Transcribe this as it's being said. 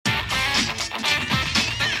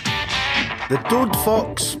The Dode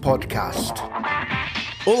Fox Podcast.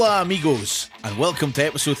 Hola amigos, and welcome to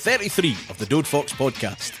episode 33 of the Dode Fox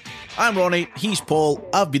Podcast. I'm Ronnie, he's Paul,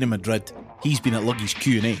 I've been in Madrid, he's been at Luggy's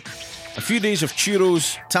Q&A. A few days of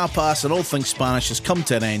churros, tapas and all things Spanish has come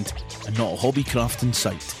to an end, and not a hobbycraft in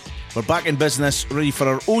sight. We're back in business, ready for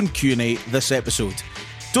our own Q&A this episode.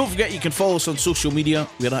 Don't forget you can follow us on social media.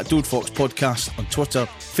 We're at Dode Fox Podcast on Twitter,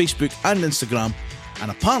 Facebook and Instagram. And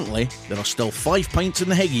apparently, there are still 5 pints in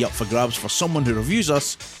the Heggy up for grabs for someone who reviews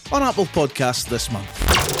us on Apple Podcasts this month.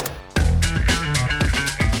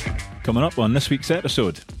 Coming up on this week's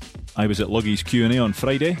episode, I was at Luggy's Q&A on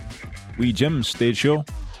Friday, Wee Jim's stage show,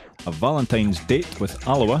 a Valentine's date with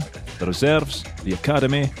Alloa, the reserves, the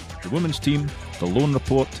academy, the women's team, the loan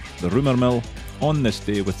report, the rumour mill, on this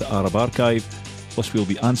day with the Arab Archive, plus we'll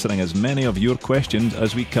be answering as many of your questions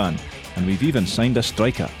as we can, and we've even signed a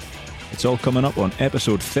striker. It's all coming up on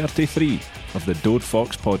episode 33 of the Dode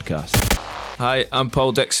Fox Podcast. Hi, I'm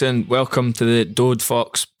Paul Dixon. Welcome to the Dode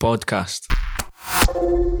Fox Podcast.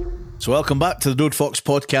 So welcome back to the Dode Fox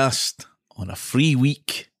Podcast on a free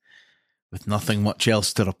week with nothing much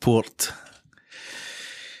else to report.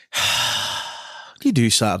 What do you do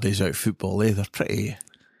Saturdays out football, eh? They're pretty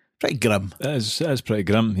grim. It is pretty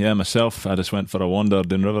grim. Yeah, myself, I just went for a wander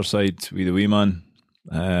down Riverside with the wee man.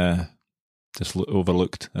 Just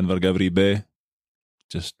overlooked Invergivry Bay.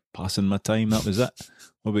 Just passing my time, that was it.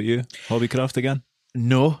 What about you? Hobbycraft again?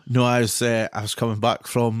 No, I was coming back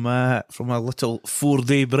from a little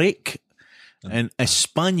 4-day break in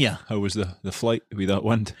España. How was the flight with that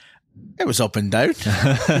wind? It was up and down.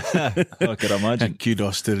 I could imagine. And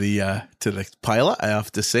kudos to the pilot, I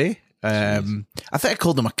have to say. I think I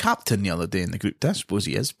called him a captain the other day in the group. I suppose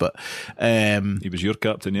he is, but he was your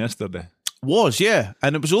captain yesterday. Yeah,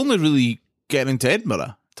 and it was only really getting into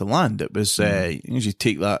Edinburgh to land. It was you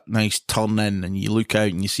take that nice turn in and you look out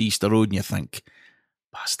and you see Easter Road and you think,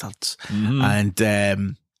 bastards. Mm-hmm. And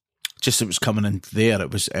just it was coming in there.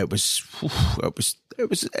 It was like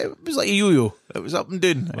a yo-yo. It was up and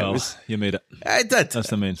down. Well, you made it. I did. That's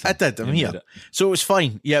the main thing. I did. I'm here. So it was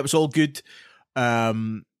fine. Yeah, it was all good.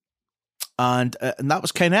 And that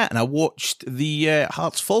was kind of it. And I watched the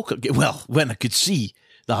Hearts Falkirk game. Well, when I could see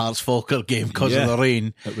the Hearts Falkirk game because of the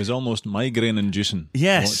rain. It was almost migraine inducing.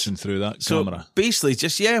 Yes. Watching through that so camera. Basically,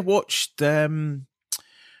 just watched ex-United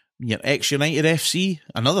FC,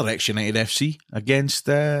 another ex-United FC against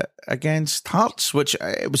Hearts, which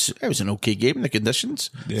it was an okay game in the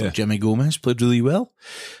conditions. I thought Jimmy Gomez played really well.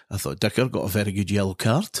 I thought Dicker got a very good yellow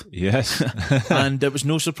card. Yes. And it was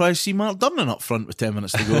no surprise to see Mark Durnan up front with 10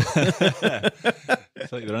 minutes to go.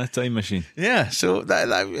 It's like they're in a time machine. Yeah, so that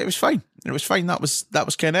it was fine. It was fine. That was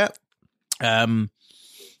kind of it.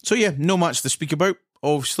 So yeah, no match to speak about,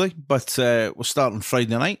 obviously, but we'll start on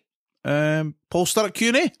Friday night. Paul, start at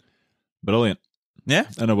Q&A. Brilliant. Yeah?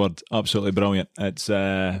 In a word, absolutely brilliant. It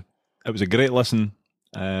was a great listen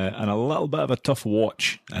and a little bit of a tough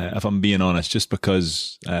watch, if I'm being honest, just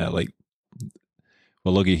because,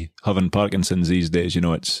 Luggy having Parkinson's these days,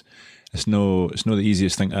 it's no the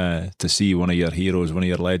easiest thing to see one of your heroes, one of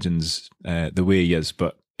your legends, the way he is,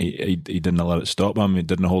 but he didn't let it stop him. He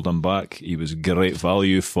didn't hold him back. He was great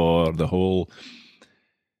value for the whole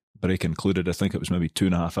break included. I think it was maybe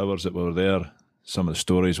 2.5 hours that we were there. Some of the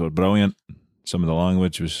stories were brilliant. Some of the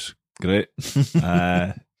language was great.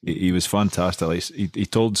 He was fantastic. He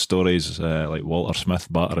told stories like Walter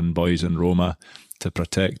Smith battering boys in Roma to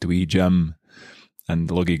protect wee Jim. And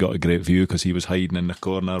Luggy got a great view because he was hiding in the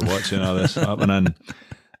corner watching all this happening.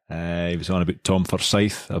 He was on about Tom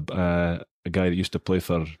Forsyth, a guy that used to play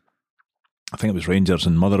for, I think it was Rangers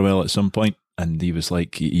in Motherwell at some point. And he was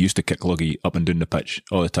like, he used to kick Luggy up and down the pitch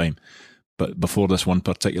all the time. But before this one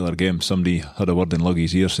particular game, somebody had a word in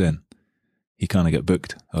Luggy's ear saying, he can't get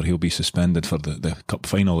booked or he'll be suspended for the cup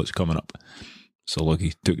final that's coming up. So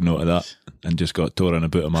Luggy took note of that and just got torn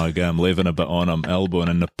about him again, laving a bit on him, elbowing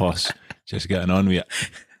in the pus, just getting on with it.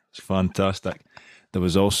 It's fantastic. There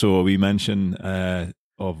was also a wee mention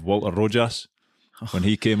of Walter Rojas when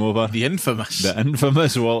he came over. The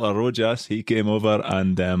infamous Walter Rojas. He came over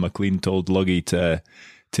and McLean told Luggy to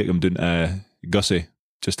take him down to Gussie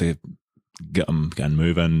just to get him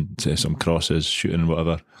moving, to some crosses, shooting,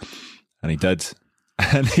 whatever. And he did.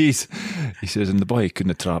 And he says, and the boy couldn't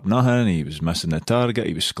have trapped nothing. He was missing the target.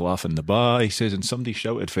 He was sclaffing the bar. He says, and somebody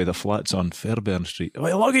shouted for the flats on Fairbairn Street,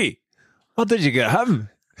 "Wait, Luggy, what did you get him?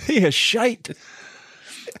 He is shite."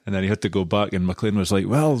 And then he had to go back, and McLean was like,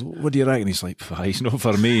 "Well, what do you reckon?" He's like, "He's not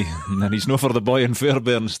for me." And then he's not for the boy in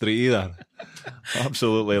Fairbairn Street either.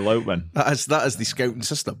 Absolutely loutman. That is the scouting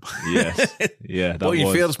system. Yes. Yeah. Boy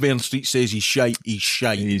in Fairbairn Street says he's shite. He's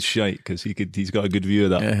shite. He's shite because he's got a good view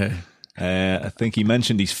of that. I think he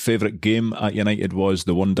mentioned his favourite game at United was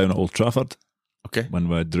the one down at Old Trafford. Okay. When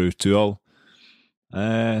we drew 2-2.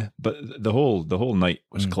 But the whole night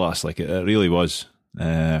was class. Like it really was.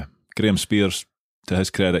 Graham Spears, to his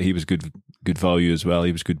credit, he was good value as well.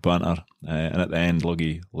 He was good banter. And at the end,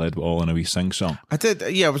 Luggy led all in a wee sing song. I did.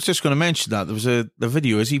 Yeah, I was just going to mention that there was the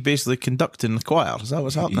video. Is he basically conducting the choir? Is that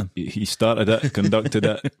what's happening? He started it, conducted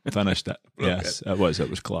it, finished it. Yes, it was. It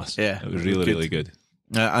was class. Yeah, it was really good.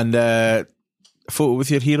 And a photo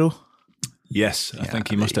with your hero. Yes, I think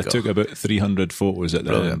he must have took about 300 photos at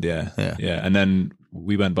the end. Yeah. And then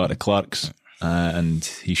we went back to Clark's, and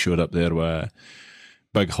he showed up there with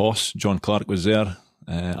Big Hoss. John Clark was there.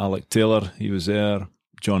 Alec Taylor, he was there.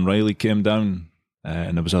 John Riley came down,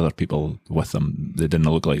 and there was other people with them. They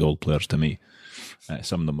didn't look like old players to me.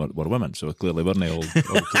 Some of them were women, so clearly weren't old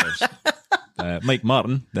players. Mike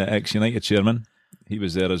Martin, the ex-United chairman, he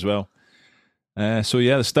was there as well. So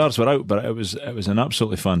yeah, the stars were out, but it was an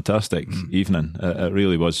absolutely fantastic evening. It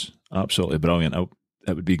really was absolutely brilliant.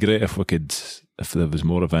 It would be great if there was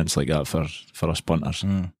more events like that for us punters.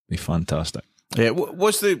 It'd be fantastic. Yeah,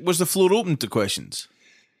 was the floor open to questions?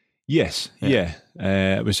 Yes, yeah.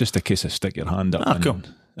 It was just a case of stick your hand up, cool.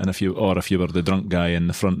 And if you were the drunk guy in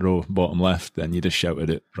the front row, bottom left, then you just shouted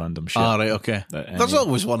at random shit. Right, okay. There's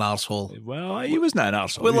always one arsehole. Well, he was not an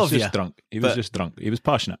arsehole. We he love was just you, drunk. He was just drunk. He was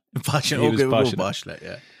passionate. Passionate. He Okay, was passionate.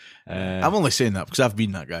 Passionate. Yeah. I'm only saying that because I've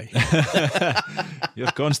been that guy.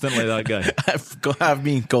 You're constantly that guy. I've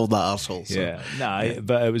been called that arsehole. So. Yeah,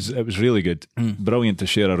 but it was really good. Brilliant to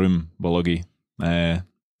share a room with Luggy.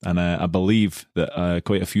 And I believe that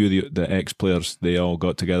quite a few of the ex-players, they all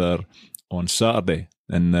got together on Saturday,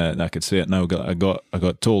 and I could say it now. I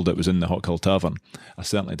got told it was in the Hawk Hill Tavern. I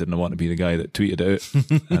certainly didn't want to be the guy that tweeted it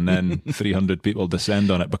out, and then 300 people descend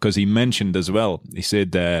on it, because he mentioned as well. He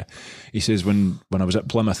said he says when I was at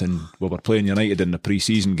Plymouth and we were playing United in the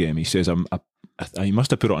pre-season game, he says he must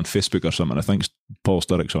have put it on Facebook or something. I think Paul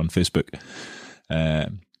Sturrock's on Facebook.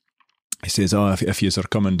 He says, if you are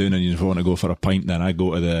coming down and you want to go for a pint, then I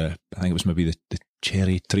go to I think it was maybe the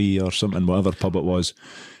Cherry Tree or something, whatever pub it was.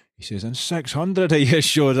 He says, and 600 of you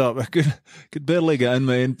showed up. I could barely get in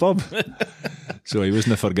my own pub. So he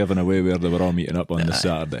wasn't forgiven away where they were all meeting up on the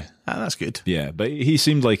Saturday. That's good. Yeah, but he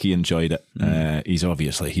seemed like he enjoyed it. He's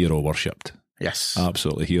obviously hero worshipped. Yes.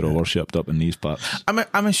 Absolutely hero worshipped up in these parts.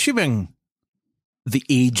 I'm assuming the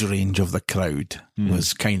age range of the crowd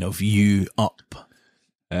was kind of you up.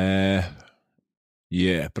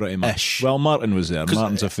 Yeah, pretty much. Ish. Well, Martin was there.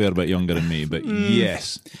 Martin's a fair bit younger than me, but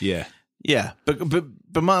yes, yeah. Yeah,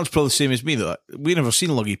 but Martin's probably the same as me though. We never seen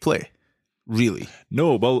Luggy play, really.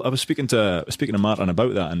 No, well, I was speaking to Martin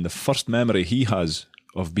about that, and the first memory he has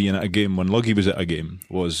of being at a game when Luggy was at a game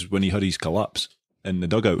was when he had his collapse in the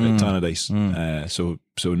dugout at Tannadice.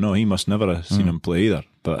 So no, he must never have seen him play either.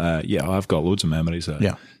 But yeah, I've got loads of memories of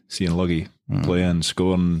seeing Luggy playing,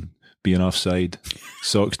 scoring, being offside,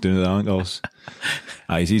 socks down to the ankles.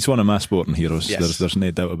 He's one of my sporting heroes. Yes. There's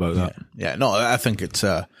no doubt about that. Yeah, no, I think it's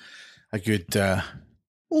a good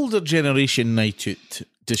older generation night out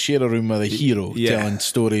to share a room with a hero telling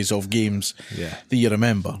stories of games that you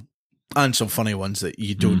remember, and some funny ones that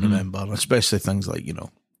you don't remember, especially things like,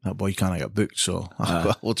 that boy can't get booked, so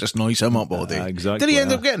we'll just noise him up all day. Exactly. Did he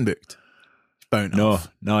end up getting booked? No,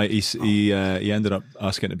 he ended up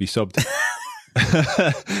asking to be subbed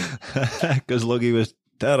because Luggy was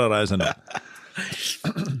terrorising it.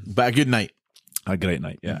 But a good night. A great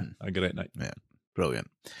night, yeah. A great night. Yeah, brilliant.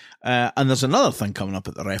 And there's another thing coming up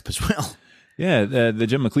at the Rep as well. Yeah, the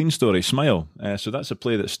Jim McLean story, Smile. So that's a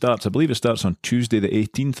play that starts, I believe it starts on Tuesday the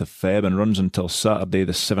 18th of Feb and runs until Saturday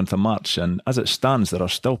the 7th of March. And as it stands, there are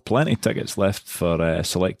still plenty of tickets left for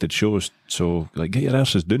selected shows. So get your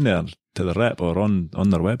asses down there to the Rep or on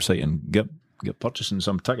their website and get purchasing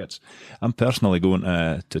some tickets. I'm personally going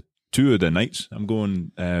to two of the nights. I'm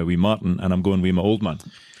going with Martin and I'm going with my old man.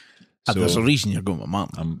 So, there's a reason you're going with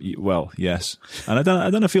Martin. Well, yes, and I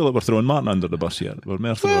don't feel like we're throwing Martin under the bus here. We're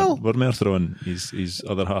more throwing his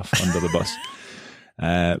other half under the bus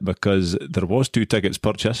because there was 2 tickets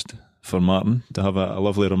purchased for Martin to have a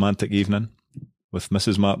lovely romantic evening with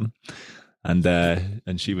Mrs. Martin,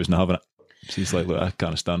 and she was not having it. She's like, look, I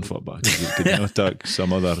can't stand football. Could you not take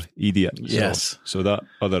some other idiot? Yes. So that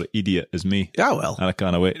other idiot is me. Yeah, well. And I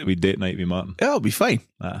can't wait. We date night with Martin. Yeah, it'll be fine.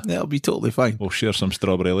 It'll be totally fine. We'll share some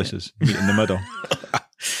strawberry laces. Meet in the middle.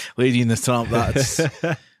 Lady in the Tramp, that's...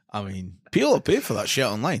 I mean, people will pay for that shit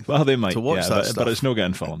online. Well, they might. To watch that stuff. But it's no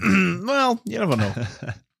getting filmed. Well, you never know.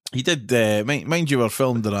 He did, mind you, were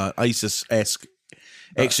filmed in an ISIS-esque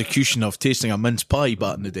execution of tasting a mince pie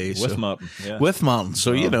back in the day. With Martin. Yeah. With Martin.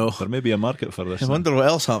 So, there may be a market for this. I wonder what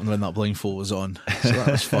else happened when that blindfold was on. So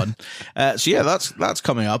that was fun. That's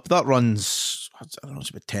coming up. That runs, I don't know, it's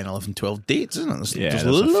about 10, 11, 12 dates, isn't it? There's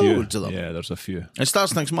loads of them. Yeah, there's a few. It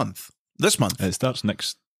starts next month. This month. It starts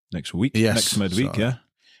next week. Yes. Next midweek, Sorry.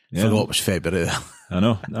 yeah. Forgot it was February. I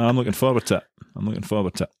know. No, I'm looking forward to it.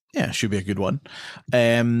 Yeah, it should be a good one.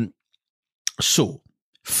 So,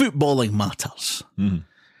 footballing matters. Mhm.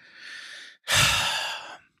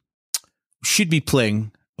 Should be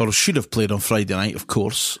playing, or should have played on Friday night, of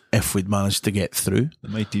course, if we'd managed to get through. The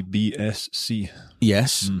mighty BSC.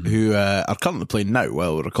 Yes, who are currently playing now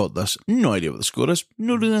while we record this. No idea what the score is.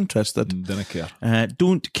 Not really interested. Didn't care.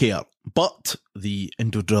 Don't care. But the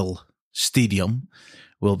Indodrill Stadium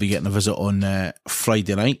will be getting a visit on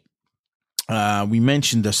Friday night. We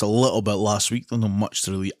mentioned this a little bit last week. There's not much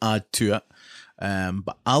to really add to it.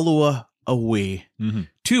 But Alloa away. Mm-hmm.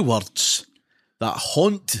 2 words that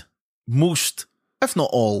haunt most, if not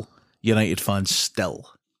all, United fans still.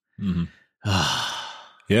 Mm-hmm.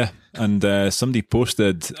 Yeah, and somebody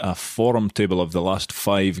posted a forum table of the last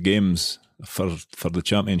 5 games for the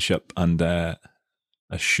championship, and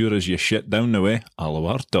as sure as you shit down the way,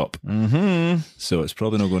 Alloa are top. Mm-hmm. So it's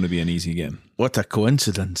probably not going to be an easy game. What a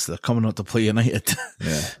coincidence. They're coming out to play United.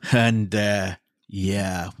 Yeah. And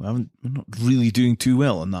we're not really doing too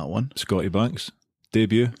well on that one. Scotty Banks,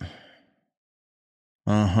 debut.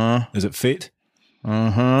 Uh-huh. Is it fate?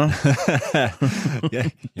 Uh-huh. Yeah,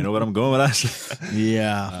 you know where I'm going with that.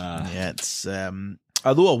 Yeah. It's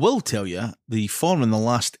although I will tell you, the form in the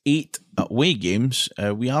last 8 away games,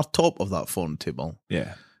 we are top of that form table.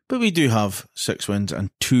 Yeah. But we do have 6 wins and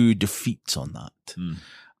 2 defeats on that.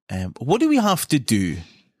 What do we have to do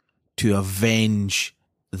to avenge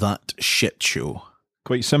that shit show?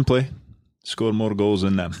 Quite simply, score more goals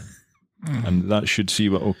than them. And that should see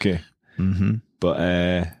what okay. Mm-hmm.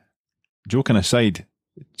 But joking aside,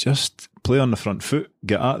 just play on the front foot,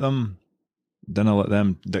 get at them, don't let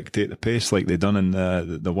them dictate the pace like they done in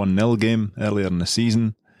the 1-0 game earlier in the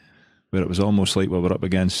season, where it was almost like we were up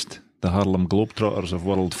against the Harlem Globetrotters of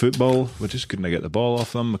world football. We just couldn't get the ball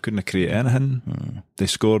off them. We couldn't create anything. They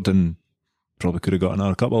scored and probably could have got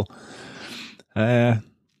another couple.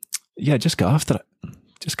 Just get after it.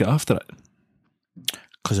 Just get after it.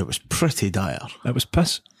 Because it was pretty dire. It was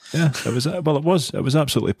piss. Yeah, it was. Well, it was. It was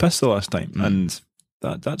absolutely piss the last time, and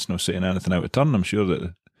that's not saying anything out of turn. I'm sure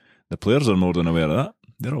that the players are more than aware of that.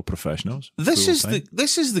 They're all professionals. This is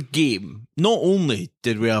the game. Not only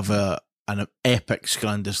did we have an epic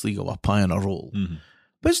Scandus League of a pie on a roll,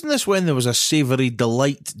 but isn't this when there was a savoury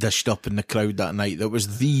delight dished up in the crowd that night that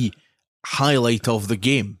was the highlight of the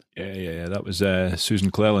game? Yeah. That was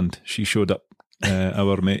Susan Cleland. She showed up.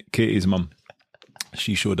 Our mate Katie's mum.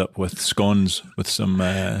 She showed up with scones with some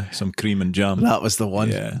cream and jam. That was the one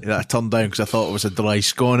that I turned down because I thought it was a dry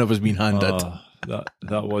scone I was being handed.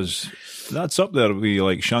 That's up there with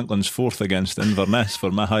like Shankland's 4th against Inverness for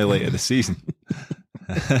my highlight of the season.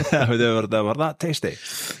 they were that tasty.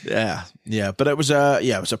 Yeah. But it was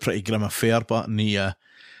a pretty grim affair. But on the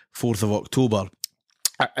 4th of October,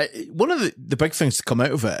 one of the big things to come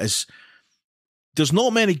out of it is there's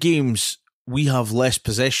not many games we have less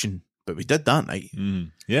possession. But we did that night.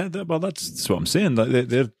 Yeah, that's what I'm saying.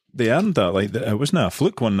 They earned that. Like, it wasn't a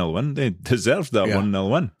fluke 1-0 win. They deserved that 1-0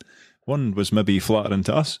 win. One was maybe flattering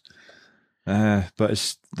to us. But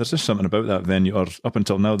there's just something about that venue, or up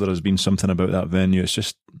until now there has been something about that venue.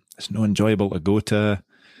 It's no enjoyable to go to.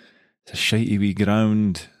 It's a shitey wee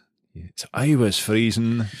ground. I was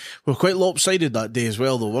freezing. We were quite lopsided that day as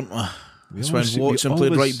well, though, weren't we? It's when Watson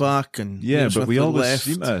played right back, and but we always left.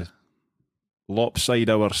 Seem to lopside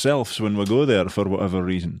ourselves when we go there for whatever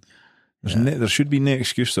reason. There should be no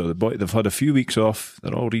excuse though. They've had a few weeks off.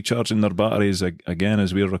 They're all recharging their batteries again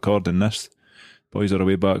as we're recording this. Boys are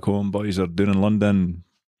away back home. Boys are down in London.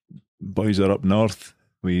 Boys are up north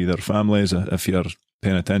with their families. If you're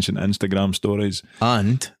paying attention to Instagram stories,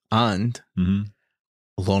 and Lorne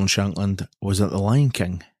Shankland was at the Lion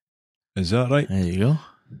King. Is that right? There you go.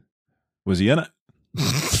 Was he in it?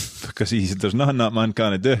 Because there's nothing that man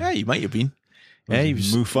can't do. Yeah, he might have been. Yeah, he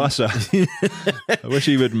was Mufasa. I wish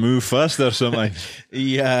he would move faster sometimes.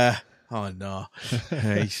 Yeah. Oh no.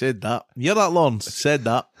 He said that. You're that Lawrence said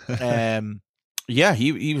that. Yeah,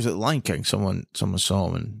 he was at Lion King. Someone saw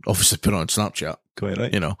him and obviously put it on Snapchat. Quite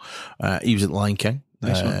right. You know, he was at Lion King.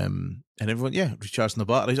 Nice and everyone, recharging the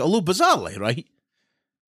batteries. Although bizarrely, right,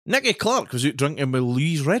 Nicky Clark was out drinking with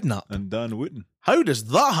Louise Redknapp and Dan Wooten. How does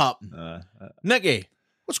that happen? Nicky,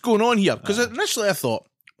 what's going on here? Because initially I thought,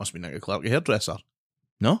 must be Nicky Clark, a hairdresser.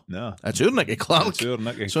 No, it's your Nicky Clark. It's your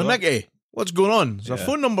Nicky So Clark. Nicky, What's going on? There's a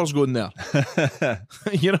phone number's going there.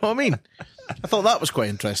 You know what I mean? I thought that was quite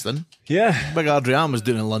interesting. Yeah. Big Adrian was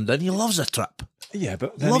doing in London. He loves a trip. Yeah,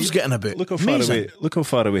 but Loves getting about. Look how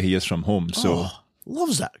far away he is from home. So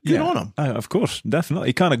loves it. Good on him. Of course, definitely.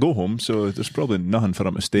 He can't go home, so there's probably nothing for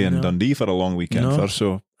him to stay in Dundee for a long weekend for.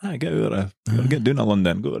 So get out get down to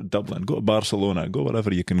London, go to Dublin, go to Barcelona, go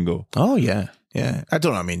wherever you can go. Oh yeah. Yeah. I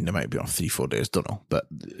don't know. I mean, they might be on 3-4 days, don't know, but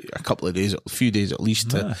a couple of days, a few days at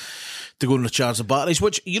least to go and recharge the batteries,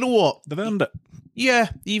 which, you know what? They've earned it. Yeah,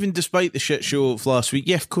 even despite the shit show of last week,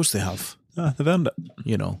 yeah, of course they have. They've earned it.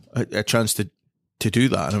 You know, a chance to do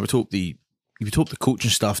that, and I would hope the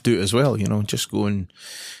coaching staff do it as well. You know, just go and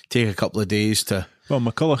take a couple of days to. Well,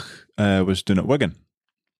 McCulloch was doing it at Wigan.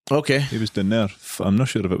 Okay, he was down there. I'm not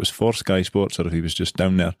sure if it was for Sky Sports or if he was just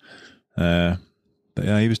down there. But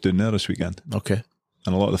yeah, he was down there this weekend. Okay,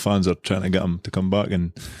 and a lot of the fans are trying to get him to come back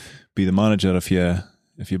and be the manager if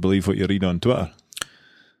you believe what you read on Twitter.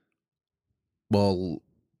 Well,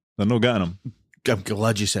 they're not getting him. I'm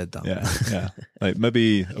glad you said that. Yeah. Like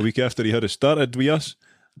maybe a week after he had started with us,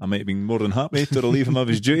 I might have been more than happy to relieve him of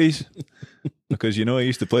his duties because, he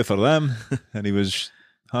used to play for them and he was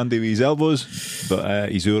handy with his elbows, but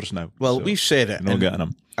he's ours now. Well, so we've said it. Not getting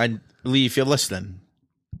him. And Lee, if you're listening,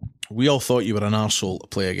 we all thought you were an arsehole to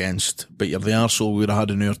play against, but you're the arsehole we would have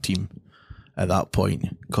had in our team at that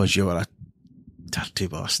point because you were a dirty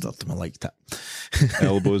bastard and I liked it.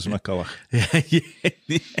 Elbows McCulloch.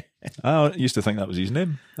 Yeah. I used to think that was his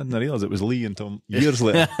name. I didn't realise it was Lee until years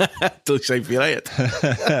later. Don't say be right.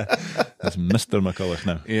 That's Mr. McCulloch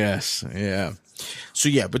now. Yes, yeah. So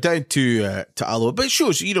yeah, but down to Alloa. But it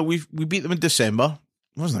shows, we beat them in December.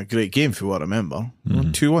 It wasn't a great game for what I remember.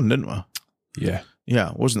 2-1, didn't we? Yeah.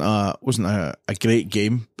 Yeah, it wasn't a great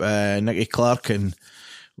game. Nicky Clark and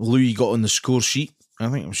Louis got on the score sheet. I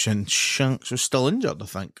think it was Shanks was still injured, I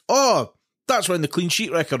think. Oh, that's when the clean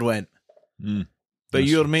sheet record went. By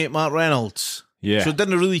your mate Mark Reynolds. Yeah. So it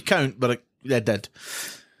didn't really count, but it did.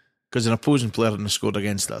 Because an opposing player hadn't scored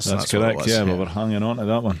against us. That's correct, yeah, but we're hanging on to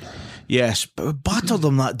that one. Yes, but we battered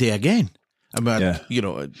them that day again. I mean,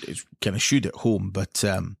 it's kind of shoot at home, but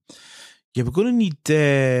we're going to need...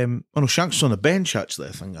 Shanks was on the bench, actually,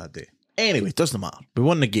 I think, that day. Anyway, it doesn't matter. We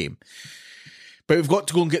won the game. But we've got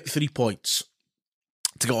to go and get 3 points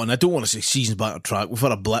to go on. I don't want to say season's back on track. We've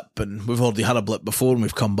had a blip, and we've already had a blip before, and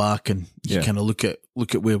we've come back, and you kind of look at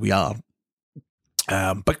where we are.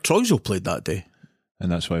 Big Trousel played that day,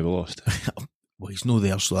 and that's why we lost. Well, he's no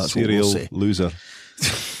there, so that's serial what we'll say. Loser.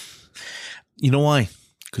 You know why?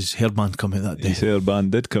 Because Hairband come out that day. His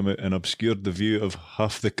Hairband did come out and obscured the view of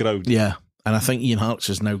half the crowd. Yeah, and I think Ian Harks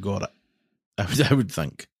has now got it. I would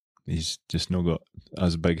think. He's just not got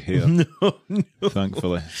as big hair. No.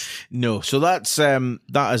 Thankfully. No. So that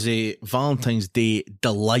is a Valentine's Day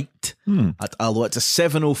delight at Alloa. It's a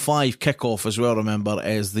 7:05 kickoff as well, remember,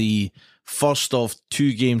 as the first of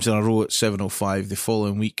 2 games in a row at 7:05 the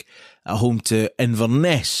following week at home to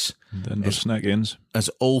Inverness. Denver Snack Ends. Is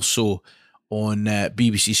also on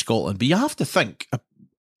BBC Scotland. But you have to think,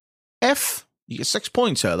 if you get 6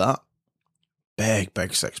 points out of that,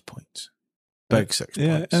 big 6 points. Big 6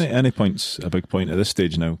 points. Yeah, any point's a big point at this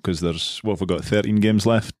stage now because there's, what have we got, 13 games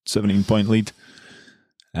left, 17-point lead.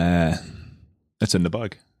 It's in the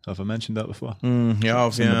bag. Have I mentioned that before?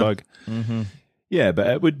 It's in the bag. Mm-hmm. Yeah, but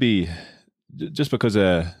it would be, just because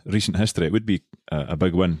of recent history, it would be a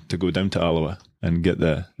big win to go down to Alloa and get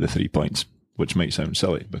the 3 points, which might sound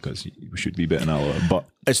silly because we should be beating Alloa, but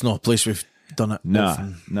it's not a place we've done it.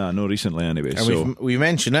 Nah, no recently anyway. And so we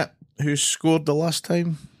mentioned it. Who scored the last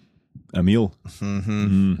time? Emil.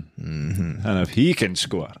 And if he can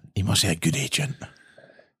score, he must be a good agent.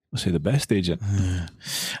 Must be the best agent.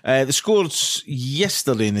 The scores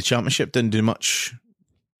yesterday in the Championship didn't do much.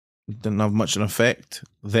 Didn't have much of an effect.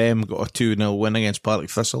 Them got a 2-0 win against Partick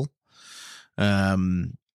Thistle.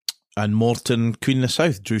 And Morton, Queen of the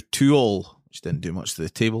South drew 2-2, which didn't do much to the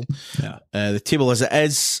table. Yeah. The table as it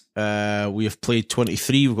is, we have played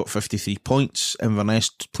 23, we've got 53 points. Inverness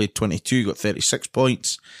played 22, got 36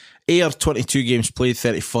 points. Ayr, 22 games played,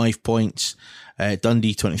 35 points.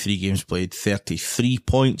 Dundee, 23 games played, 33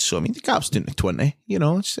 points. So, I mean, the gap's down to 20.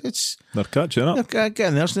 It's they're catching up. They're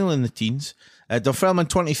getting there, still in the teens. Dunfermline,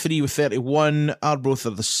 23 with 31. Arbroath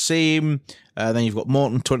are the same. Then you've got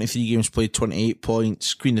Morton, 23 games played, 28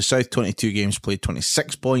 points. Queen of the South, 22 games played,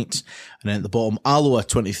 26 points. And then at the bottom, Alloa,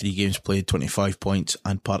 23 games played, 25 points.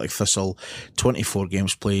 And Partick Thistle, 24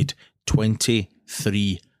 games played,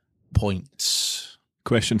 23 points.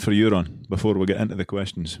 Question for you, Ron, before we get into the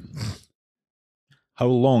questions. How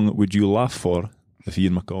long would you laugh for if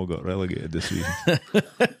Ian McCall got relegated this season.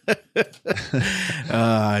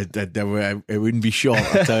 It wouldn't be short,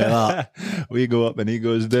 I'll tell you that. We go up and he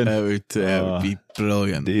goes down. It would be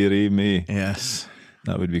brilliant. Dearie me. Yes.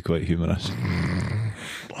 That would be quite humorous.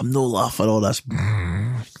 I'm no laughing at all this.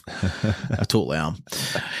 I totally am.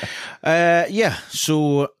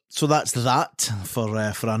 So that's that for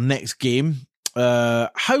our next game.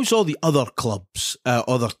 How's all the other clubs,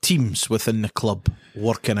 other teams within the club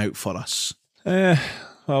working out for us?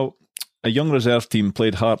 Well, a young reserve team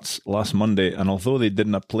played Hearts last Monday, and although they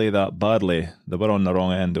didn't play that badly, they were on the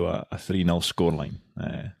wrong end of a 3-0 scoreline.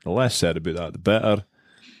 The less said about that, the better.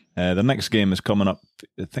 The next game is coming up,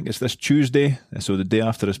 I think it's this Tuesday, so the day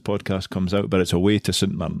after this podcast comes out, but it's away to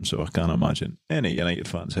St Mirren, so I can't imagine any United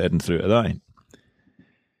fans heading through to that.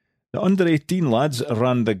 The under-18 lads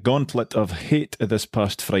ran the gauntlet of hate this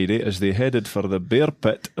past Friday as they headed for the bear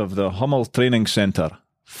pit of the Hummel Training Centre,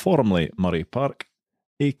 formerly Murray Park,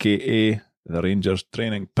 a.k.a. the Rangers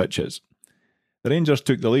training pitches. The Rangers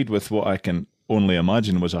took the lead with what I can only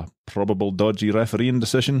imagine was a probable dodgy refereeing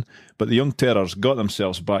decision, but the Young Terrors got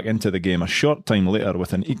themselves back into the game a short time later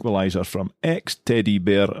with an equaliser from ex-Teddy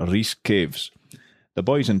Bear Rhys Caves. The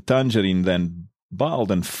boys in Tangerine then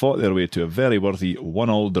battled and fought their way to a very worthy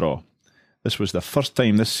 1-1 draw. This was the first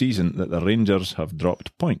time this season that the Rangers have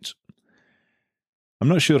dropped points. I'm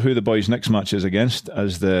not sure who the boys' next match is against,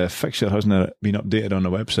 as the fixture hasn't been updated on the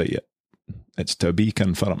website yet. It's to be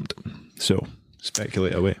confirmed. So,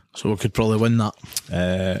 speculate away. So we could probably win that.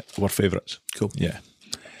 We're favourites. Cool. Yeah.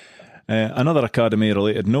 Another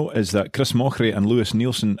academy-related note is that Chris Mochrie and Lewis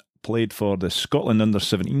Nielsen played for the Scotland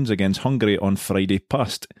under-17s against Hungary on Friday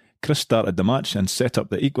past. Chris started the match and set up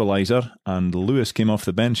the equaliser, and Lewis came off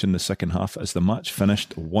the bench in the second half as the match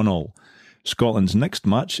finished 1-1. Scotland's next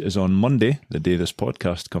match is on Monday, the day this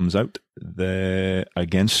podcast comes out,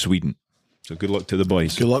 against Sweden. So good luck to the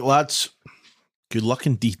boys. Good luck, lads. Good luck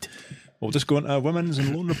indeed. We'll just go into women's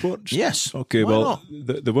and loan reports. Yes. Okay, well,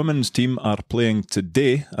 the women's team are playing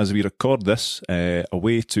today, as we record this,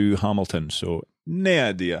 away to Hamilton. So, no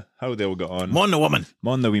idea how they'll get on. Mon the woman.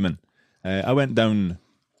 Mon the women. I went down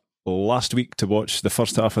last week to watch the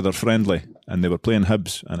first half of their friendly, and they were playing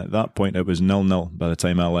Hibs, and at that point it was 0-0 by the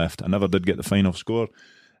time I left. I never did get the final score.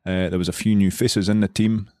 There was a few new faces in the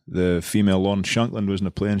team. The female Lauren Shankland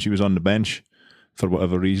wasn't playing. She was on the bench for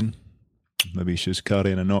whatever reason. Maybe she's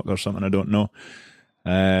carrying a knock or something, I don't know.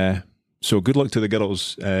 So good luck to the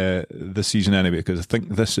girls this season anyway, because I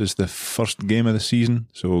think this is the first game of the season,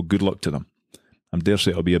 so good luck to them. I dare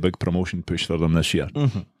say it'll be a big promotion push for them this year.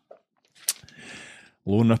 Mm-hmm.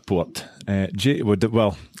 Loan report. I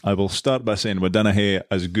will start by saying we didn't have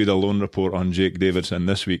as good a loan report on Jake Davidson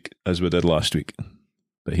this week as we did last week.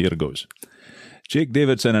 But here goes. Jake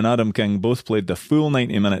Davidson and Adam King both played the full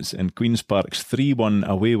 90 minutes in Queen's Park's 3-1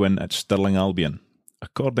 away win at Stirling Albion.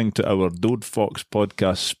 According to our Dode Fox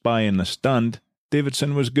podcast Spy in the Stand,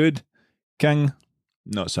 Davidson was good. King,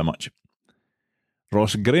 not so much.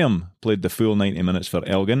 Ross Graham played the full 90 minutes for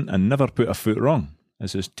Elgin and never put a foot wrong,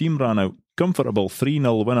 as his team ran out comfortable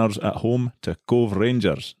 3-0 winners at home to Cove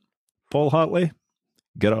Rangers. Paul Hartley,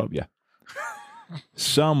 get it up, yeah.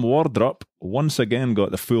 Sam Wardrop once again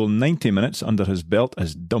got the full 90 minutes under his belt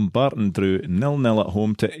as Dumbarton drew 0-0 at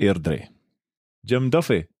home to Airdrie. Jim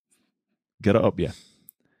Duffy, get it up, yeah.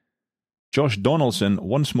 Josh Donaldson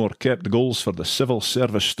once more kept goals for the civil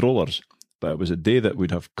service strollers, but it was a day that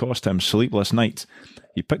would have cost him sleepless nights.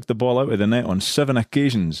 He picked the ball out of the net on 7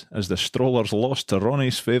 occasions as the strollers lost to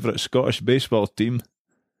Ronnie's favourite Scottish baseball team,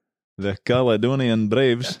 the Caledonian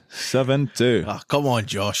Braves, 7-2. Ah, come on,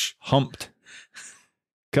 Josh. Humped.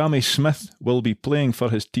 Cammy Smith will be playing for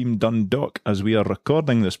his team Dundalk as we are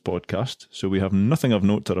recording this podcast, so we have nothing of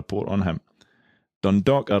note to report on him.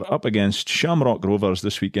 Dundalk are up against Shamrock Rovers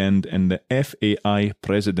this weekend in the FAI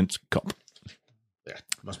President's Cup. Yeah,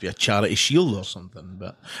 must be a charity shield or something.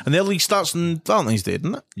 And their league starts on Valentine's Day,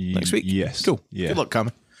 doesn't it? Next week? Yes. Cool. Yeah. Good luck,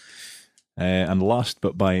 Cammy. And last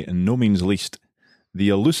but by no means least, the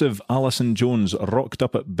elusive Alison Jones rocked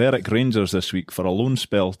up at Berwick Rangers this week for a loan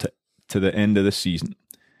spell to the end of the season.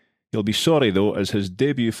 He'll be sorry, though, as his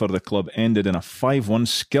debut for the club ended in a 5-1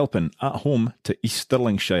 scalping at home to East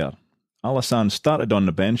Stirlingshire. Alisson started on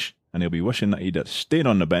the bench, and he'll be wishing that he'd have stayed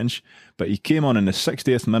on the bench, but he came on in the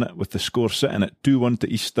 60th minute with the score sitting at 2-1 to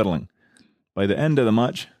East Stirling. By the end of the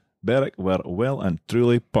match, Berwick were well and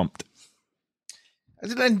truly pumped.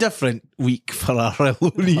 It's an indifferent week for our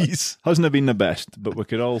loonies. Hasn't been the best, but we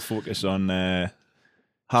could all focus on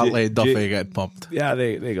Hartley and Duffy getting pumped. Yeah,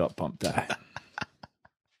 they got pumped.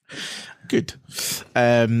 Good.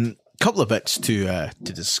 Couple of bits to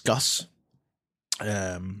discuss.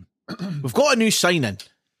 We've got a new signing.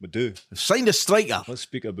 We do. We've signed a striker, Let's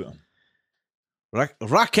speak about him.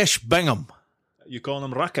 Rakesh Bingham. You call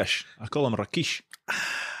him Rakesh? I call him Rakesh.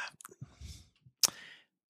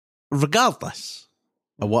 Regardless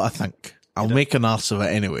of what I think, I'll make an arse of it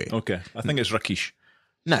anyway. Okay, I think it's Rakesh.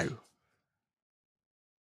 Now,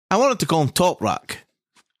 I wanted to call him Top Rack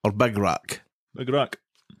or Big Rack. Big Rack.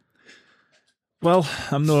 Well,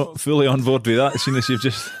 I'm not fully on board with that, seeing as you've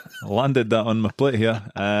just landed that on my plate here.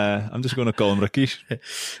 I'm just going to call him Rakesh.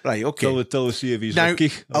 Right, okay. Till we see if he's Now,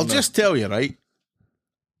 Rakesh. I'll just tell you, right?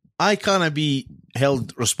 I can't be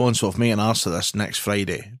held responsible for making an arse of this next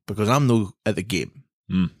Friday because I'm no at the game.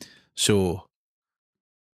 So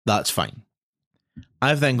that's fine.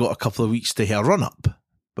 I've then got a couple of weeks to hear run up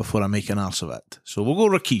before I make an arse of it. So we'll go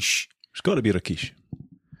Rakesh. It's got to be Rakesh.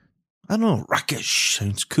 I don't know, Rakesh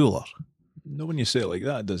sounds cooler. No, when you say it like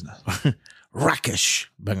that, doesn't it? Rakesh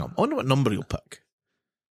Bingham. I wonder what number he'll pick.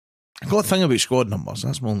 I've got a thing about squad numbers.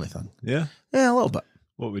 That's my only thing. Yeah? Yeah, a little bit.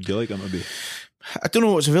 What would you like him to be? I don't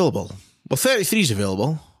know what's available. Well, 33 is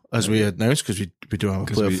available, as we announced, because we don't have a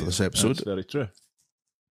player for this episode. That's very true.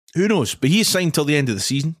 Who knows? But he's signed till the end of the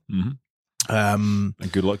season. And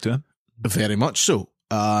good luck to him. Very much so.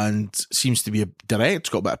 And seems to be a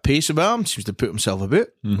direct, got a bit of pace about him, seems to put himself about,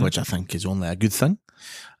 which I think is only a good thing.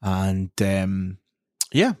 And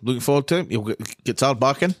yeah, looking forward to it. He'll get guitar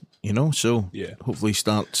back in, so hopefully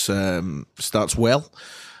starts well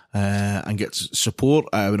and gets support.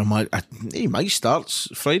 I would imagine he might start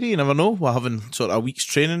Friday, you never know. We're having sort of a week's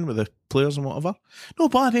training with the players and whatever. No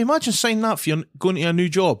bad. Imagine signing that if you're going to a new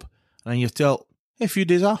job and you tell, hey, a few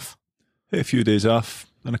days off. Hey, a few days off.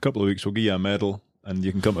 In a couple of weeks, we'll give you a medal and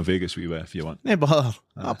you can come to Vegas with you if you want. No bother.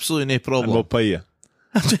 Absolutely no problem. And we'll pay you.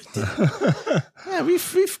 Yeah,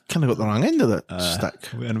 we've kind of got the wrong end of that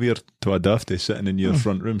stick. And we're to a dafty sitting in your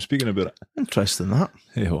front room speaking about it. Interesting that.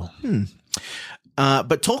 Hey-ho.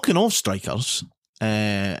 But talking of strikers,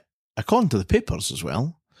 according to the papers as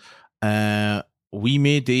well, we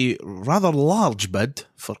made a rather large bid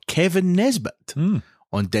for Kevin Nesbitt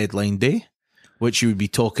on deadline day, which you would be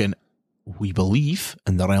talking, we believe,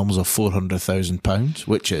 in the realms of £400,000,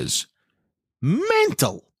 which is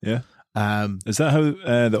mental. Yeah. Is that how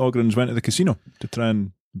the Ogrins went to the casino to try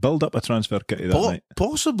and build up a transfer kitty that night?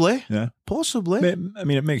 Possibly. Yeah. Possibly. I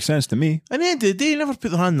mean, it makes sense to me. At the end of the day, they never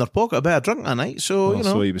put their hand in their pocket a bit of drink that night, so,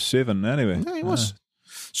 So he was saving anyway. Yeah, he was.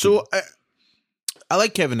 So, I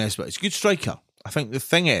like Kevin Nesbitt. He's a good striker. I think the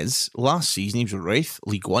thing is, last season he was with Wraith,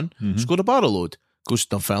 League One, scored a barrel load, goes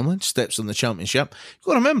to Dunfermline, steps in the Championship. You've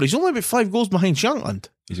got to remember, he's only about 5 goals behind Shankland.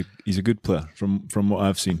 He's a good player from what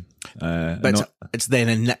I've seen. But it's then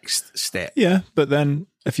a next step. Yeah, but then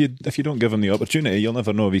if you don't give him the opportunity, you'll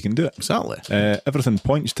never know if he can do it. Exactly. Everything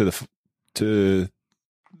points to the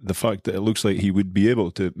fact that it looks like he would be able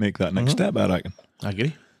to make that next step. I reckon. I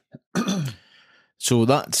agree. So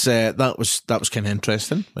that was kind of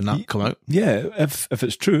interesting when that come out. Yeah, if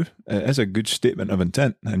it's true, it is a good statement of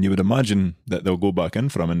intent, and you would imagine that they'll go back in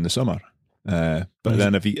for him in the summer. But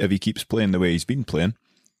then if he keeps playing the way he's been playing,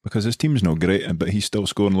 because his team's not great, but he's still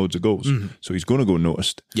scoring loads of goals, so he's going to go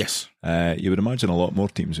noticed. Yes, you would imagine a lot more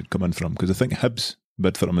teams would come in for him, because I think Hibs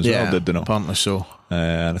bid for him as well, did they not? Apparently so.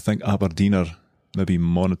 And I think Aberdeen are maybe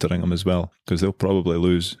monitoring him as well, because they'll probably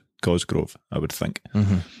lose Cosgrove, I would think.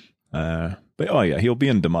 But he'll be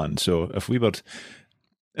in demand. So if we were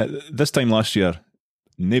this time last year,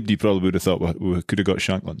 nobody probably would have thought we could have got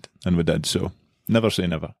Shankland, and we did. So never say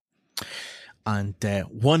never. And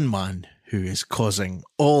one man who is causing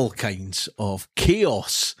all kinds of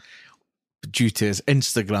chaos due to his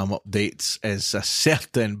Instagram updates is a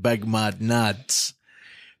certain Big Mad Nads,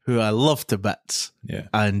 who I love to bits. Yeah.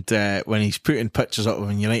 And when he's putting pictures up of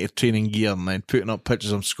him in United training gear and then putting up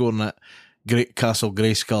pictures of him scoring at Great Castle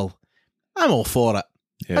Grayskull, I'm all for it.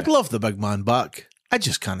 Yeah. I'd love the big man back. I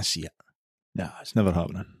just can't see it. Nah, it's never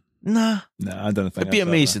happening. Nah. I don't think it'd be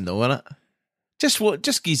amazing though, wouldn't it?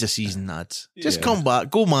 Just give us a season, Nads. Just come back,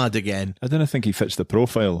 go mad again. I don't think he fits the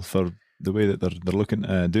profile for the way that they're looking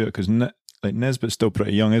to do it, because Nesbitt's still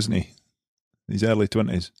pretty young, isn't he? He's early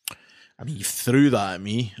 20s. I mean, you threw that at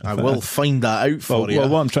me. I will find that out for you. Well,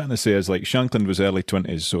 what I'm trying to say is, like, Shankland was early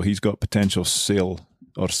 20s, so he's got potential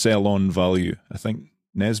sell-on value. I think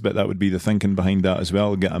Nesbitt, that would be the thinking behind that as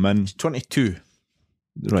well. Get him in. He's 22.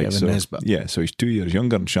 Right, Kevin so Nesbitt. Yeah, so he's 2 years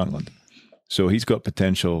younger than Shankland. So he's got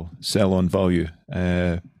potential sell-on value.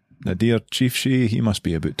 Nadir Chiefshe, he must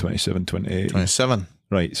be about 27, 28. 27.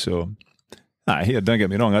 Right, so here, don't get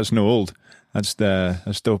me wrong, that's no old. That's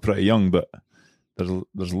still pretty young, but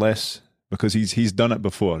there's less, because he's done it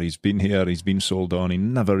before. He's been here, he's been sold on. He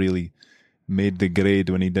never really made the grade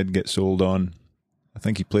when he did get sold on. I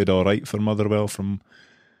think he played all right for Motherwell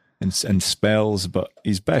in spells, but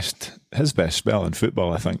his best spell in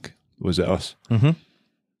football, I think, was at us.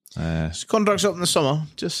 His contract's up in the summer.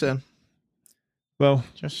 Just saying. Well,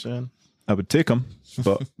 Just saying. I would take him,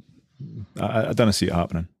 but I don't see it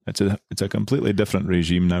happening. It's a completely different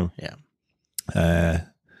regime now. Yeah.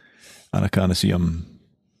 And I can't see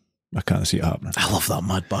it happening. I love that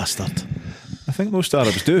mad bastard. I think most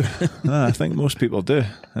Arabs do. I think most people do.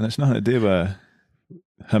 And it's nothing to do with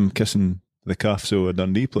him kissing the calf so a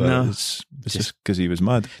Dundee player. No. It's just because he was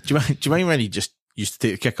mad. Do you mind when he just used to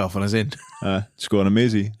take the kick off on his end? Scoring a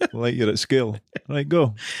Maisie, like you're at scale. Right,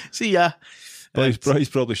 go. See ya. Well, he's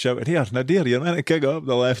probably shouted, "Here, Nadir, you're meant to kick it up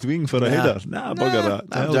the left wing for a header." Nah, bugger that.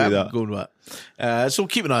 Tell me that. Going with it. So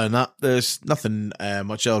keep an eye on that. There's nothing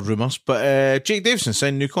much else rumours, but Jake Davison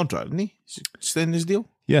signed a new contract, didn't he? Is he extending his deal?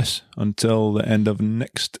 Yes, until the end of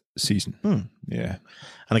next season. Yeah.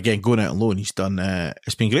 And again, going out on loan, he's done.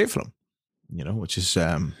 It's been great for him, which is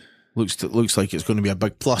looks like it's going to be a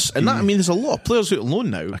big plus. And that, I mean, there's a lot of players out on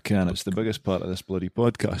loan now. It's the biggest part of this bloody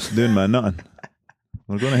podcast. Doing my nothing.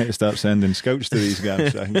 We're going to have to start sending scouts to these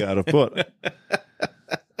guys so I can get a report.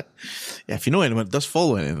 Yeah, if you know anyone that does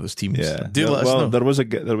follow any of those teams, let us know. There was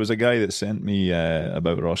a guy that sent me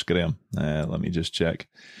about Ross Graham. Let me just check.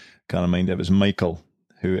 Can't mind it. It was Michael,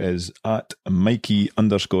 who is at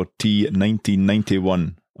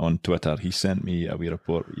Mikey_T1991 on Twitter. He sent me a wee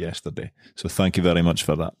report yesterday. So thank you very much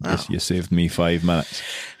for that. Yes, you saved me 5 minutes.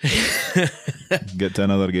 Get to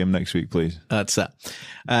another game next week, please. That's it.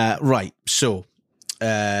 Right, so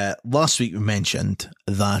last week we mentioned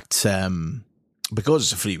that because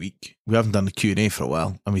it's a free week, we haven't done the Q&A for a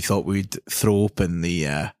while, and we thought we'd throw open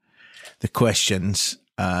the questions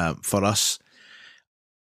for us.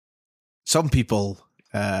 Some people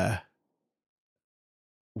were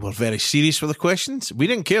very serious with the questions. We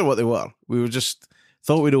didn't care what they were. We were just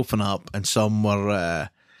thought we'd open up, and some were a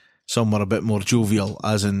bit more jovial.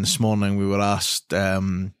 As in this morning, we were asked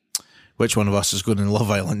which one of us is going in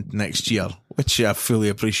Love Island next year, which I fully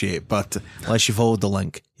appreciate. But unless you followed the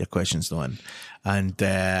link, your question's not in. And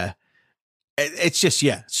it's just,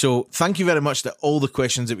 yeah. So thank you very much to all the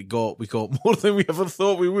questions that we got. We got more than we ever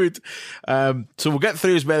thought we would. So we'll get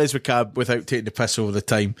through as many as we can without taking the piss over the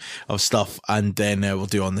time of stuff. And then we'll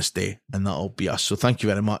do On This Day, and that'll be us. So thank you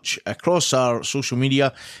very much. Across our social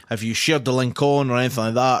media, have you shared the link on or anything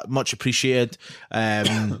like that? Much appreciated.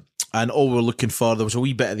 And all we're looking for, there was a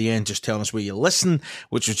wee bit at the end just telling us where you listen,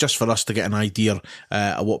 which was just for us to get an idea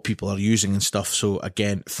of what people are using and stuff. So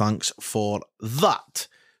again, thanks for that.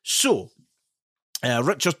 So,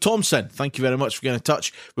 Richard Thompson, thank you very much for getting in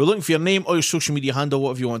touch. We're looking for your name or your social media handle,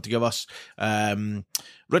 whatever you want to give us.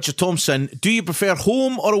 Richard Thompson, do you prefer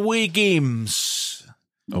home or away games?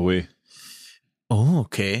 Away. Oh,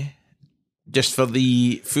 okay. Just for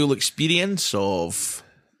the full experience of...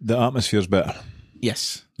 The atmosphere's better.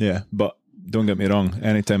 Yes. Yeah, but don't get me wrong,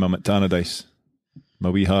 anytime I'm at Tannadice, my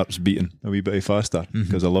wee heart's beating a wee bit faster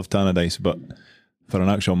because I love Tannadice, but for an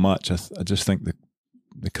actual match, I just think the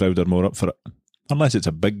crowd are more up for it. Unless it's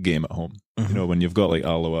a big game at home. You know, when you've got like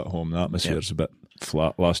Arlo at home, the atmosphere's a bit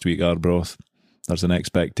flat. Last week, Arbroath, there's an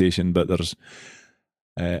expectation, but there's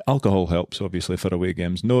alcohol helps, obviously, for away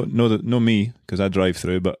games. No me, because I drive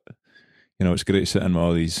through, but, it's great sitting with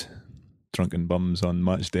all these drunken bums on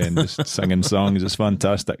match day and just singing songs. It's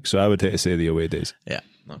fantastic. So I would hate to say the away days. Yeah,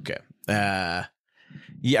 okay.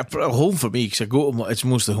 Home for me, because I go to, it's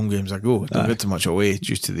mostly home games I go. I don't get too much away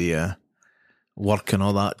due to the work and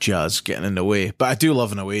all that jazz getting in the way. But I do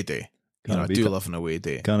love an away day. I do love an away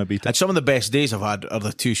day. Can't beat it. And some of the best days I've had are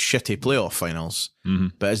the two shitty playoff finals.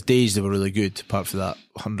 But as days, they were really good, apart from that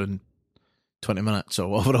 120 minutes or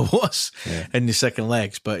whatever it was in the second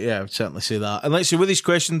legs. But yeah, I would certainly say that. And let's see, with these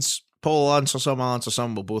questions, Paul will answer some, I'll answer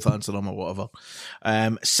some, we'll both answer them or whatever.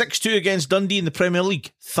 6-2 against Dundee in the Premier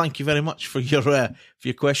League. Thank you very much for your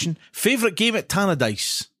question. Favourite game at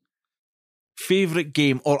Tannadice? Favourite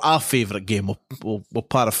game, or our favourite game? We'll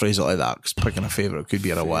paraphrase it like that, because picking a favourite could be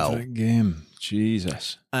a while. Favourite game?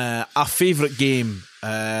 Jesus. Our favourite game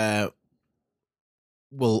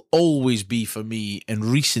will always be, for me, in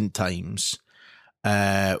recent times,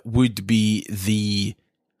 would be the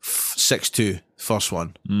 6-2, first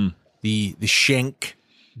one. The Schenk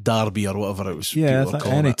Derby or whatever it was. Yeah,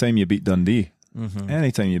 anytime you beat Dundee.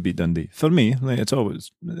 Anytime you beat Dundee. For me, it's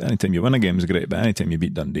always, anytime you win a game is great, but anytime you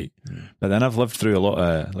beat Dundee. But then I've lived through a lot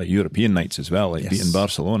of European nights as well, beating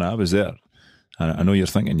Barcelona. I was there. And I know you're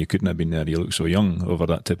thinking you couldn't have been there, you look so young over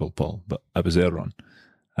that tipple, Paul, but I was there, Ron.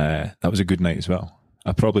 That was a good night as well.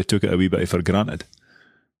 I probably took it a wee bit for granted.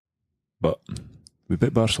 But we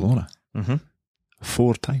beat Barcelona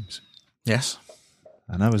 4 times. Yes.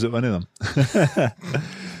 and I was at one of them.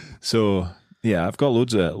 So yeah, I've got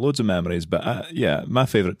loads of memories. But yeah, my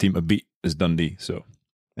favourite team to beat is Dundee. So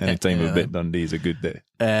anytime we beat Dundee is a good day.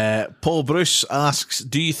 Paul Bruce asks,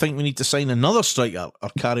 do you think we need to sign another striker or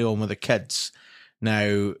carry on with the kids?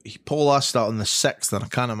 Now, Paul asked that on the 6th, and I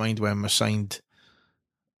can't mind when we signed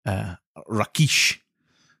Rakish.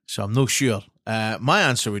 So I'm not sure. My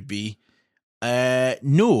answer would be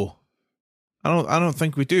no. I don't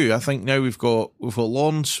think we do. I think now we've got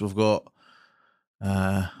Lawrence, we've got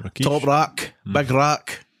Top Rack, Big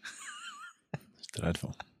Rack. It's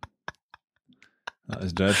dreadful. That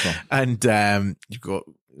is dreadful. And you've got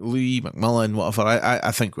Lee, McMillan, whatever.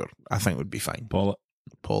 I think we'd be fine. Paul,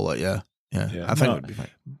 yeah. I think we'd be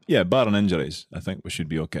fine. Yeah, barring injuries, I think we should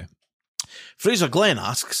be okay. Fraser Glenn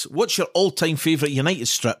asks, what's your all-time favourite United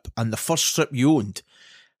strip and the first strip you owned?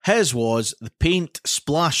 His was the Paint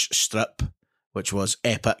Splash strip, which was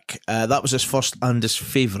epic. That was his first and his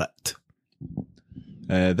favourite.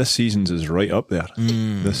 This season's is right up there.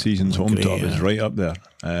 This season's home top is right up there.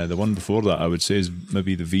 The one before that, I would say, is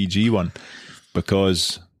maybe the VG one,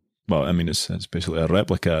 because, well, I mean, it's basically a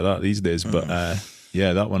replica of that these days, but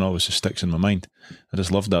yeah, that one always just sticks in my mind. I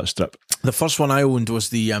just loved that strip. The first one I owned was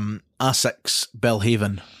the Asics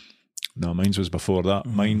Belhaven. No, mine's was before that.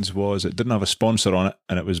 Mine's was, it didn't have a sponsor on it,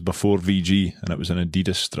 and it was before VG, and it was an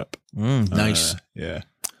Adidas strip. Nice. Yeah.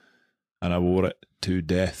 And I wore it to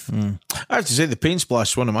death. I have to say, the Paint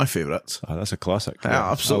Splash is one of my favourites. Oh, that's a classic.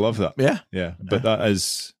 Yeah, absolutely. I love that. Yeah. Yeah. But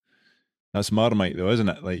that's Marmite though, isn't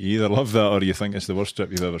it? Like, you either love that or you think it's the worst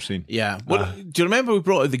strip you've ever seen. Yeah. Do you remember we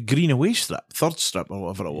brought out the Green Away strip, third strip or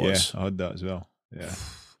whatever it was? Yeah, I had that as well. Yeah.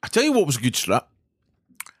 I tell you what was a good strip.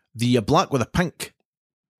 The black with a pink.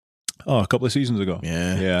 Oh, a couple of seasons ago.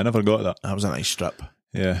 Yeah. Yeah, I never got that. That was a nice strip.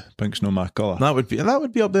 Yeah, pink's no my colour. That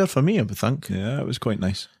would be up there for me, I would think. Yeah, it was quite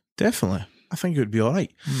nice. Definitely. I think it would be all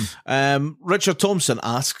right. Richard Thompson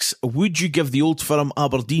asks, would you give the Old Firm,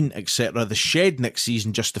 Aberdeen, etc. the shed next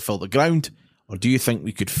season just to fill the ground, or do you think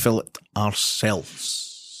we could fill it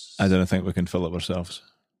ourselves? I don't think we can fill it ourselves.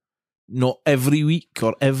 Not every week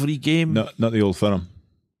or every game? Not the Old Firm.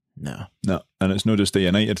 No. And it's not just a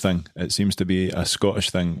United thing. It seems to be a Scottish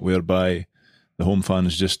thing whereby the home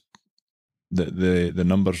fans just, the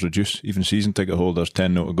numbers reduce. Even season ticket holders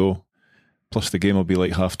 10 to go. Plus the game will be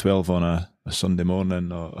like 12:30 on a Sunday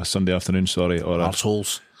morning, or a Sunday afternoon, or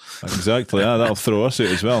arseholes. Exactly, yeah, that'll throw us out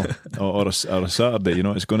as well. or a Saturday, you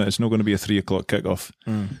know, it's not going to be a 3:00 kickoff.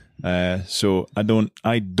 So I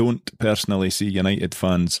don't personally see United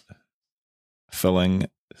fans filling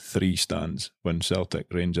 3 stands when Celtic,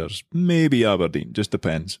 Rangers, maybe Aberdeen, just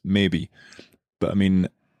depends, maybe. But I mean,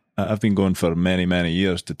 I've been going for many, many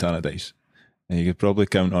years to Tannadice, and you could probably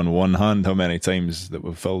count on one hand how many times that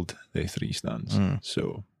we've filled the 3 stands.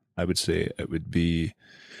 So I would say it would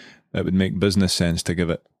make business sense to give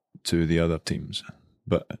it to the other teams.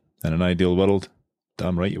 But in an ideal world,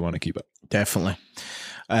 damn right you want to keep it. Definitely.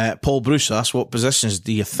 Paul Bruce asks, what positions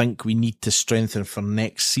do you think we need to strengthen for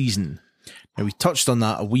next season? Now, we touched on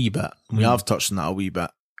that a wee bit. We have touched on that a wee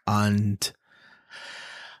bit. And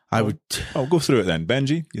I'll go through it then.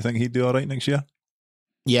 Benji, you think he'd do all right next year?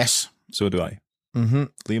 Yes. So do I.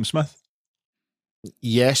 Liam Smith?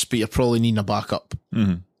 Yes, but you're probably needing a backup.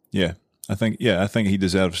 Yeah. I think he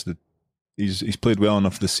deserves he's played well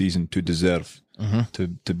enough this season to deserve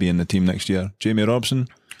to be in the team next year. Jamie Robson?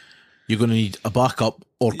 You're going to need a backup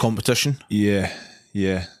or competition. Yeah.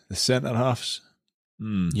 The centre halves.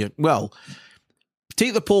 Yeah. Well,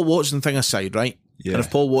 take the Paul Watson thing aside, right? Yeah. And if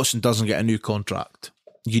Paul Watson doesn't get a new contract,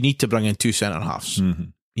 you need to bring in 2 centre halves.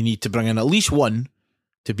 You need to bring in at least one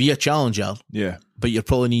to be a challenger. Yeah. But you're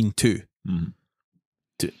probably needing 2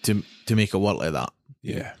 to make it work like that.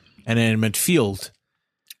 Yeah. And then in midfield,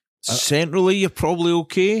 centrally, you're probably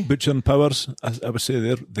okay. Butcher and Powers, I would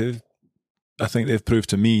say I think they've proved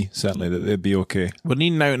to me certainly that they'd be okay. We're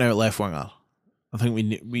needing out and out left winger. I think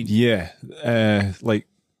we yeah, like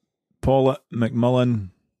Paulett, McMillan,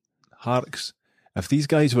 Harks. If these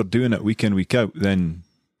guys were doing it week in, week out, then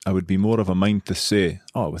I would be more of a mind to say,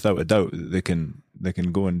 without a doubt, they can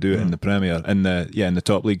go and do it in the Premier, in the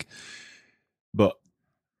top league. But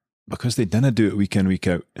because they didn't do it week in, week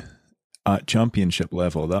out at Championship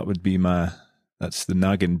level, that's the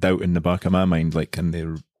nagging doubt in the back of my mind. Like, on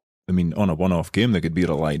a one-off game, they could be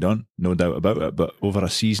relied on, no doubt about it. But over a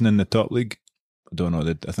season in the top league, I don't know.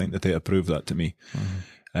 I think that they approve that to me.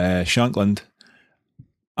 Shankland,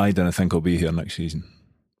 I don't think he'll be here next season.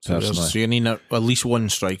 Personally, so you need at least one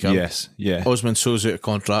striker. Yes, yeah. Osman So's out of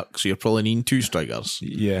contract, so you're probably needing 2 strikers.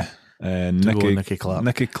 Yeah, Nicky Clark.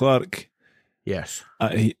 Nicky Clark. Yes,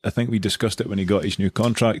 I think we discussed it when he got his new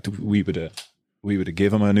contract. We would we would have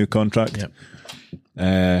gave him a new contract. Yep.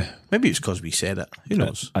 Maybe it's because we said it. Who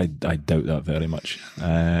knows? I doubt that very much.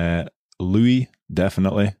 Louis,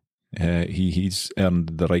 definitely. He's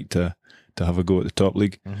earned the right to have a go at the top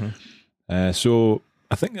league. So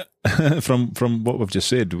I think from what we've just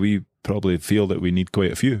said, we probably feel that we need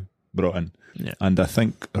quite a few brought in. Yeah. And I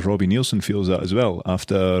think Robbie Nielsen feels that as well.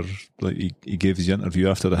 After he gave his interview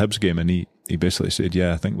after the Hibs game, and he basically said,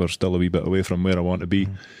 I think we're still a wee bit away from where I want to be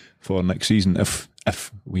for next season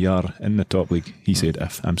if we are in the top league. He said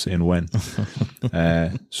if, I'm saying when.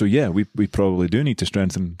 So we probably do need to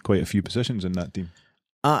strengthen quite a few positions in that team.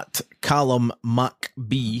 At Callum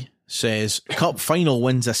MacB says, Cup final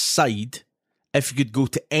wins aside, if you could go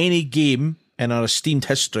to any game in our esteemed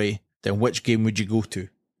history, then which game would you go to?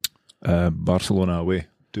 Barcelona away,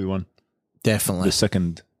 2-1. Definitely. The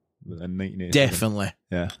second in 1987. Definitely.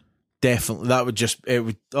 Yeah. Definitely. That would just, it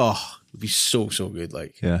would be so good.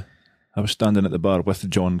 Like, yeah. I was standing at the bar with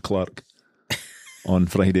John Clark on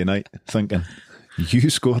Friday night thinking, you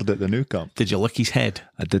scored at the Nou Camp. Did you lick his head?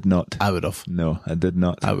 I did not. I would have. No, I did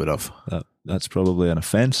not. I would have. That's probably an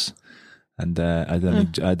offence, and I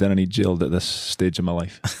didn't need jailed at this stage of my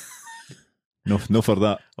life. No for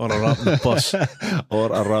that. Or a rap in the puss.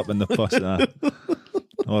 Or a rap in the puss.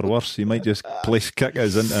 Or worse, he might just place kick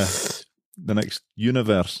us into the next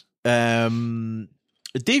universe.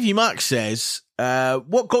 Davey Mack says,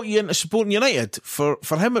 what got you into supporting United? For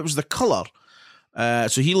him, it was the colour.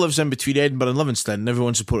 So he lives in between Edinburgh and Livingston, and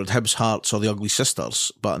everyone supported Hibs, Hearts or the Ugly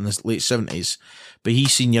Sisters, but in the late 70s. But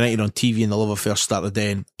he's seen United on TV and the love affair started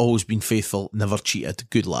then. Always been faithful, never cheated.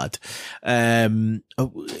 Good lad. I'm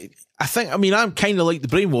kind of like the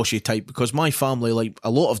brainwashy type, because my family, like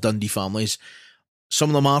a lot of Dundee families,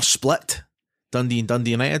 some of them are split, Dundee and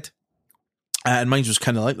Dundee United. And mine was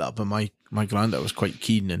kind of like that, but my granddad was quite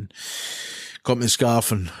keen and got me the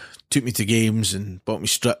scarf and took me to games and bought me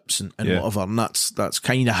strips and whatever. And that's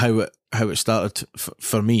kind of how it started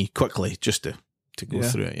for me quickly, just to go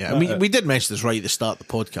through it. Yeah, we did mention this right at the start of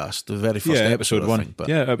the podcast, the very first episode 1. I think, but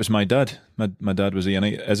it was my dad. My dad was a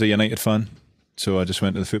United fan, so I just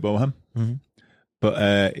went to the football with him. Mm-hmm. But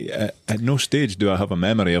at no stage do I have a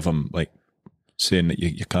memory of him like saying that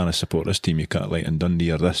you can't support this team, you can't like in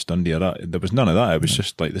Dundee or this, Dundee or that. There was none of that. It was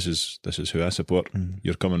just like, this is who I support. Mm-hmm.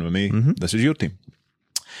 You're coming with me. Mm-hmm. This is your team.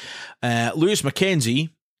 Lewis McKenzie,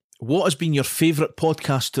 what has been your favourite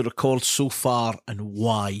podcast to record so far and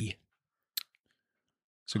why?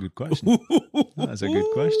 That's a good question. That's a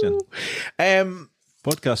good question.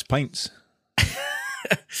 Podcast pints.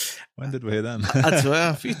 When did we hear them?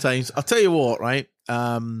 A few times. I'll tell you what, right?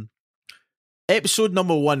 Episode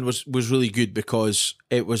number 1 was really good because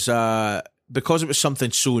it was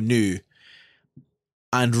something so new,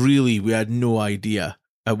 and really we had no idea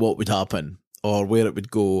at what would happen or where it would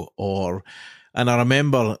go. And I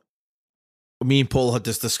remember me and Paul had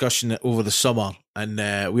this discussion over the summer, and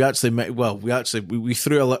we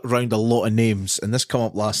threw around a lot of names, and this come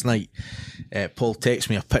up last night. Paul texted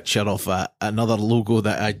me a picture of another logo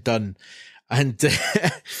that I'd done, and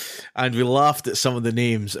we laughed at some of the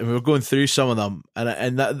names, and we were going through some of them,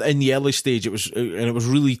 and that, in the early stage it was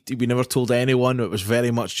really, we never told anyone. It was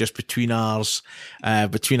very much just between ourselves,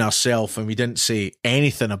 and we didn't say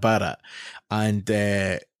anything about it.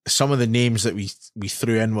 And some of the names that we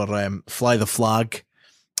threw in were Fly the Flag,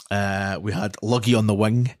 we had Luggy on the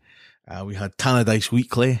Wing, we had Tannadice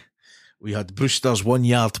Weekly, we had Brewster's 1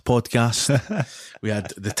 Yard podcast, we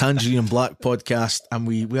had the Tangerine and Black podcast, and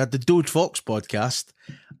we had the Dode Fox podcast,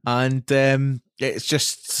 and it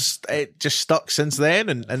just stuck since then,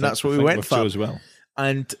 and that's what we went for as well.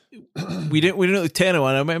 And we didn't really tell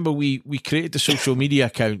anyone. I remember we created the social media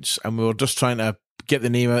accounts, and we were just trying to get the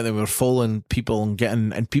name out there. We were following people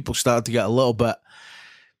and people started to get a little bit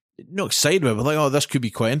not excited about it, but like, oh, this could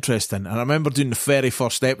be quite interesting. And I remember doing the very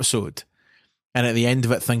first episode, and at the end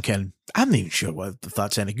of it thinking, I'm not even sure if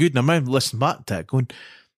that's any good. And I remember listening back to it going,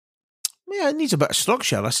 yeah, it needs a bit of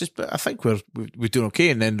structure. But I think we're doing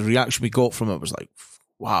okay. And then the reaction we got from it was like,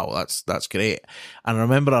 wow, that's great. And I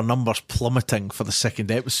remember our numbers plummeting for the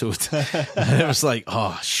second episode. And it was like,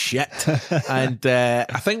 oh, shit. And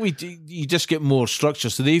I think you just get more structure.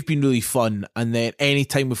 So they've been really fun. And then any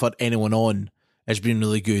time we've had anyone on, it's been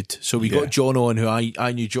really good. So we got John on, who I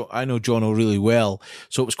know Jono really well.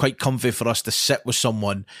 So it was quite comfy for us to sit with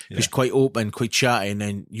someone who's quite open, quite chatty, and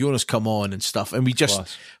then Jonas come on and stuff. And we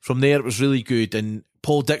just, from there, it was really good. And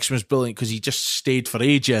Paul Dixon was brilliant because he just stayed for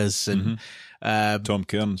ages. And Tom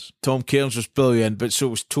Cairns. Tom Cairns was brilliant, but so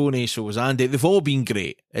was Tony, so was Andy. They've all been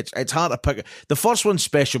great. It's hard to pick. The first one's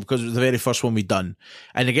special because it was the very first one we done,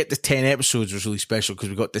 and to get to 10 episodes was really special because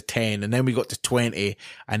we got to 10, and then we got to 20,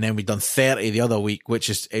 and then we done 30 the other week,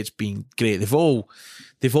 it's been great. They've all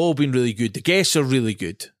been really good. The guests are really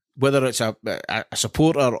good. Whether it's a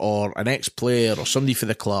supporter or an ex-player or somebody for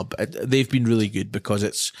the club, they've been really good because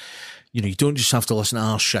it's, you don't just have to listen to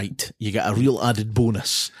our shite. You get a real added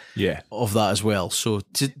bonus of that as well. So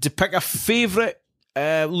to pick a favourite,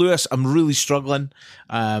 Lewis, I'm really struggling.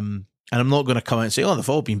 And I'm not going to come out and say, they've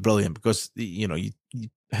all been brilliant because, you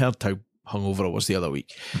heard how hungover I was the other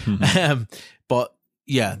week. But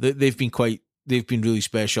yeah, they've been really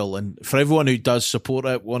special. And for everyone who does support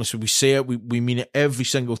it, honestly, we say it, we mean it every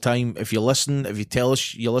single time. If you listen, if you tell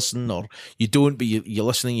us you listen, or you don't, but you're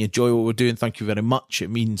listening, you enjoy what we're doing, thank you very much. It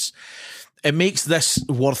makes this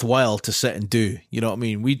worthwhile to sit and do. You know what I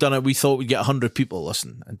mean? We done it, we thought we'd get 100 people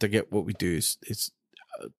listen, and to get what we do is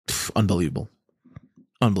unbelievable.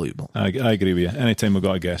 Unbelievable. I agree with you. Anytime we've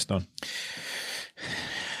got a guest on.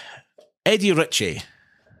 Eddie Ritchie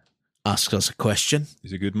asks us a question.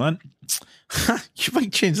 He's a good man. You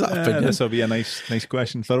might change that opinion. This will be a nice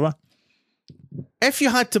question for you. If you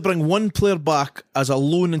had to bring one player back as a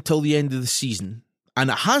loan until the end of the season, and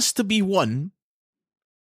it has to be one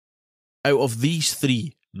out of these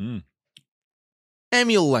three,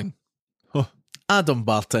 Emil Ling, Adam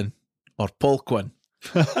Barton, or Paul Quinn.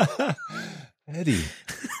 Eddie,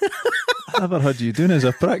 I never heard you doing as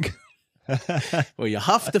a prick. Well, you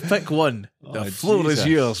have to pick one. The floor is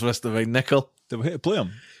yours, Mr. McNichol. Do we hit to play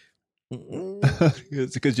them?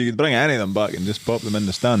 It's because you could bring any of them back and just pop them in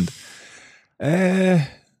the stand.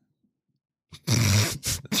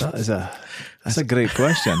 That's a great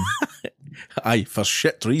question. Aye, for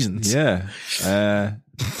shit reasons. Yeah.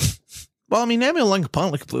 Well, I mean, Emil Ling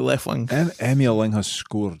apparently could play left wing. Emil Ling has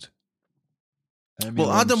scored.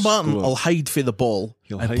 Adam Barton will hide for the ball,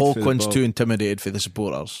 and Paul Quinn's too intimidated for the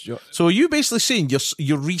supporters. So are you basically saying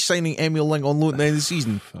you're re-signing Emil Ling on loan at the end of the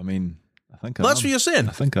season? I mean, I think that's what you're saying.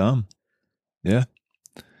 I think I am. Yeah.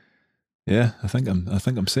 I think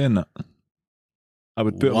I'm saying that. I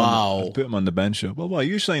would put him on the bench. Well, what are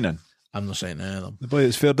you signing? I'm not signing any of them. The boy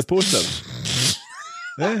that's fared the posters.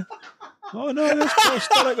 Yeah. Oh no, there's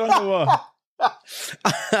Paul on the wall.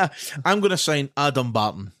 I'm going to sign Adam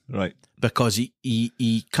Barton. Right. Because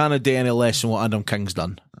he can't do any less than what Adam King's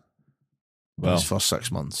done in Well, his first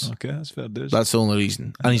 6 months. Okay, that's fair dues. That's the only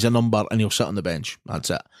reason. And he's a number and he'll sit on the bench.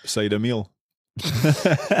 That's it. Side a meal.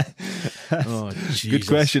 Oh, Jesus. Good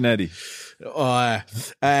question, Eddie. Right,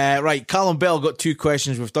 Callum Bell got 2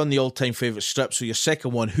 questions. We've done the all-time favourite strip. So your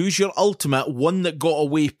second one, who's your ultimate one that got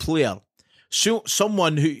away player? So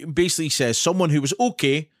someone who basically says someone who was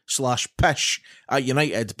okay / pish at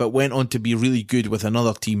United but went on to be really good with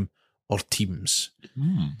another team or teams.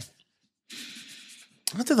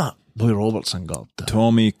 How did that boy Robertson got up to?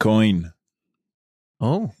 Tommy Coyne.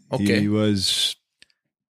 Oh, okay. He was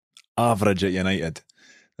average at United.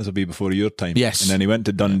 This will be before your time. Yes. And then he went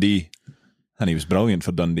to Dundee and he was brilliant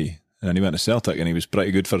for Dundee. And then he went to Celtic and he was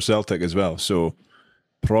pretty good for Celtic as well. So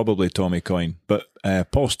probably Tommy Coyne. But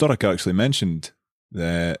Paul Sturrock actually mentioned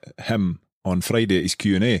him on Friday at his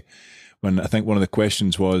Q&A when I think one of the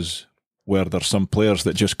questions was, were there some players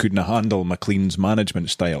that just couldn't handle McLean's management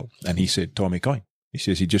style? And he said Tommy Coyne. He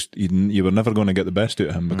says you were never going to get the best out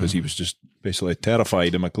of him because he was just basically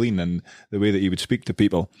terrified of McLean and the way that he would speak to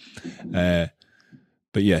people.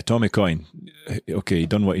 But yeah, Tommy Coyne, okay, he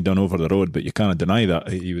done what he done over the road, but you can't deny that.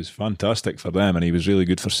 He was fantastic for them and he was really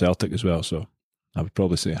good for Celtic as well. So I would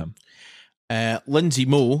probably say him. Lindsay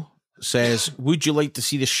Moe says, would you like to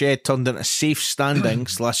see the shed turned into a safe standing /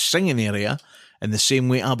 singing area in the same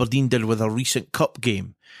way Aberdeen did with a recent cup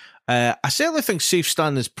game? I certainly think safe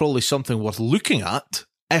stand is probably something worth looking at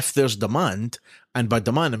if there's demand. And by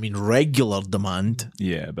demand, I mean regular demand.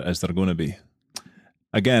 Yeah, but is there going to be?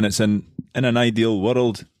 Again, it's in an ideal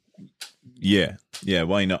world. Yeah,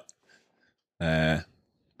 why not? But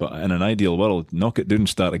in an ideal world, knock it down,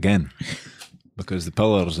 start again. Because the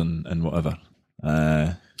pillars and whatever.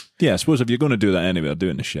 Yeah, I suppose if you're going to do that anywhere, do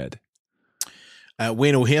it in the shed.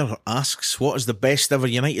 Wayne O'Hare asks, what is the best ever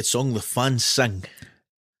United song the fans sing?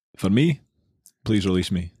 For me, Please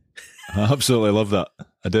Release Me. I absolutely love that.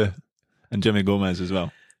 I do. And Jimmy Gomez as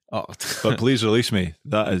well. Oh. But Please Release Me,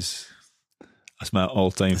 that's my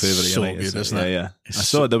all-time favourite so United. Good, isn't it? Yeah. I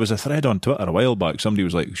saw there was a thread on Twitter a while back. Somebody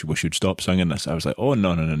was like, we should stop singing this. I was like, oh,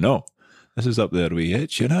 no. This is up there with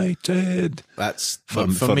It's United. That's for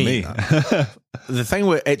me. The thing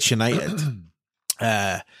with It's United,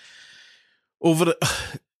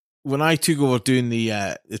 when I took over doing the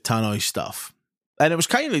Tannoy stuff, and it was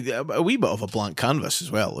kind of a wee bit of a blank canvas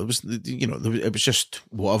as well. It was, it was just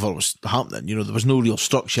whatever was happening. There was no real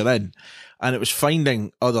structure in, and it was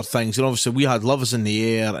finding other things. And obviously, we had Love Is in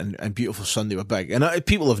the Air and Beautiful Sunday were big, and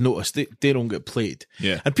people have noticed they don't get played.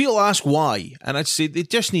 Yeah, and people ask why, and I'd say they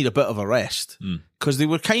just need a bit of a rest because they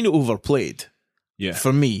were kind of overplayed. Yeah,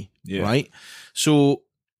 for me, right. So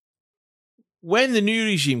when the new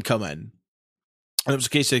regime come in, and it was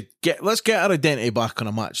a case of let's get our identity back on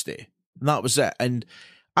a match day. And that was it. And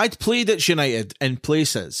I'd played at United in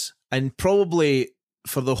places, and probably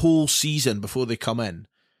for the whole season before they come in,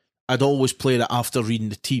 I'd always played it after reading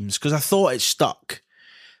the teams because I thought it stuck.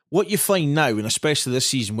 What you find now, and especially this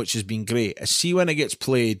season, which has been great, is see when it gets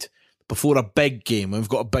played before a big game, when we've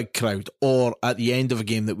got a big crowd, or at the end of a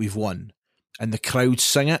game that we've won, and the crowd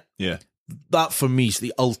sing it. Yeah. That for me is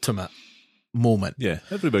the ultimate moment. Yeah,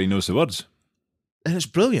 everybody knows the words. And it's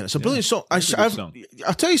brilliant. It's a brilliant song.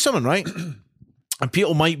 I'll tell you something, right? And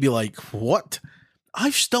people might be like, what?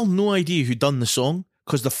 I've still no idea who done the song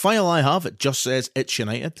because the file I have, it just says It's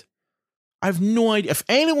United. I've no idea. If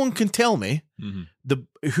anyone can tell me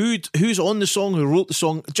who's on the song, who wrote the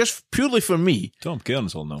song, just purely for me. Tom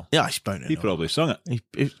Cairns will know. Yeah, he's bound to know. He probably sung it.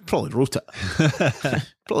 He probably wrote it.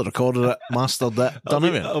 Probably recorded it, mastered it, done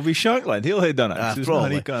everything. It'll be Shankland. He'll have done it.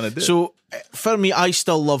 Probably. He kind of did. So for me, I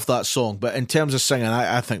still love that song. But in terms of singing,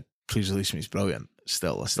 I think Please Release Me is brilliant. I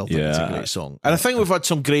still think it's a great song. And I think we've had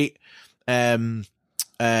some great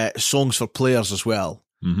songs for players as well.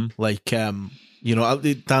 Mm-hmm. Like,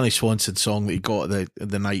 the Danny Swanson song that he got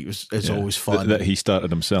the night is always fun. That he started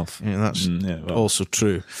himself. Yeah, that's also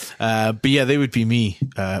true. But yeah, they would be me.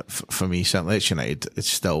 For me, certainly It's United. It's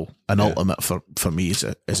still an ultimate for me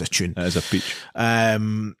as a tune. As a peach.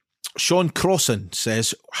 Sean Crossan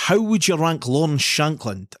says, how would you rank Lawrence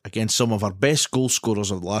Shankland against some of our best goal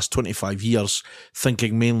scorers of the last 25 years,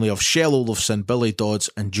 thinking mainly of Shell Olofsson, Billy Dodds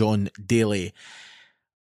and John Daly?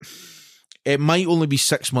 It might only be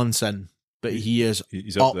 6 months in, but he's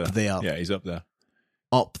up there. Yeah, he's up there.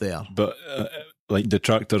 Up there. But like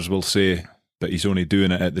detractors will say that he's only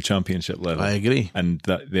doing it at the championship level. I agree. And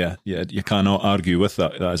that, you cannot argue with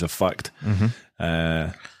that. That is a fact.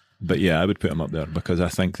 Mm-hmm. But yeah, I would put him up there because I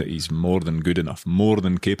think that he's more than good enough, more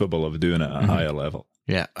than capable of doing it at a higher level.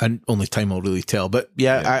 Yeah, and only time will really tell. But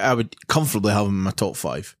I would comfortably have him in my top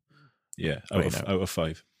 5. Yeah, out of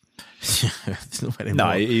 5.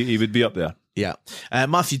 No, he would be up there. Yeah.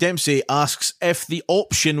 Matthew Dempsey asks, if the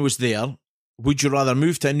option was there, would you rather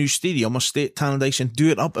move to a new stadium or stay at Tannadice and do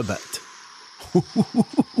it up a bit?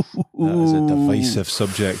 That is a divisive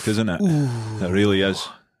subject, isn't it? It really is.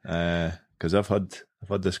 Because I've had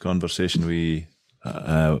this conversation with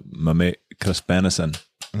my mate Chris Bennison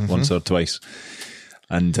once or twice,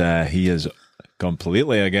 and he is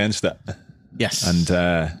completely against it. Yes. And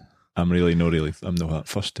I'm not that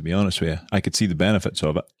fussed, to be honest with you. I could see the benefits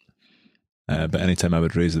of it. But anytime I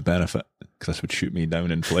would raise the benefit, Chris would shoot me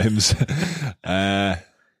down in flames. I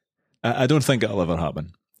don't think it'll ever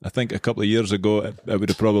happen. I think a couple of years ago it would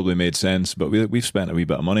have probably made sense, but we've spent a wee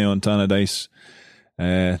bit of money on Tannadice.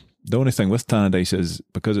 The only thing with Tannadice is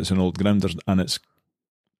because it's an old ground,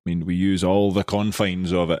 we use all the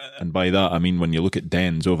confines of it, and by that I mean when you look at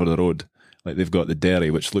Dens over the road, like they've got the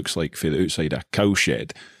dairy, which looks like for the outside a cow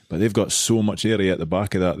shed, but they've got so much area at the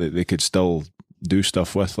back of that they could still do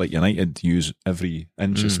stuff with. Like United use every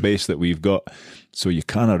inch of space that we've got, so you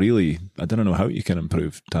can't really, I don't know how you can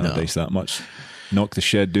improve Tannadice that much. Knock the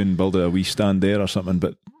shed down, build a wee stand there or something,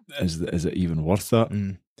 but is it even worth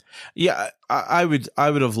that? Yeah, I would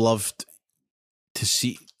have loved to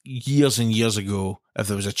see years and years ago if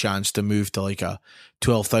there was a chance to move to like a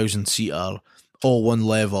 12,000 seater, all one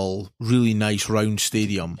level, really nice round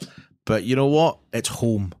stadium. But you know what? It's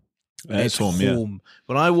home. It's home. Yeah.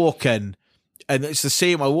 When I walk in, and it's the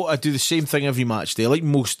same. I do the same thing every match day, like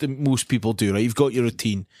most people do. Right? You've got your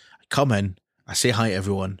routine. I come in, I say hi to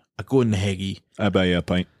everyone. I go in the heggy. I buy you a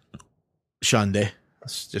pint. Shandy.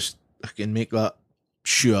 I can make that.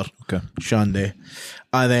 Sure. Okay. Shandy.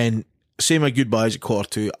 And then say my goodbyes at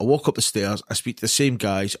 2:15. I walk up the stairs. I speak to the same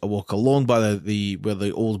guys. I walk along by the where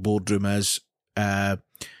the old boardroom is,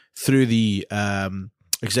 through the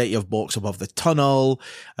executive box above the tunnel.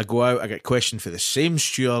 I go out. I get questioned for the same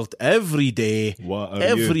steward every day,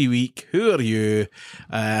 every week. Who are you?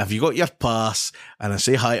 Have you got your pass? And I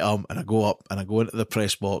say hi to him, and I go up and I go into the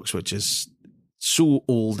press box, which is so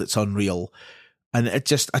old it's unreal. And I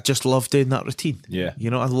just love doing that routine. Yeah.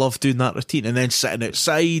 I love doing that routine. And then sitting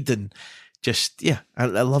outside and just, I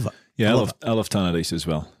love it. Yeah, I love Tannadice as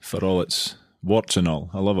well, for all its warts and all.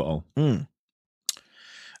 I love it all.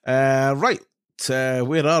 Right.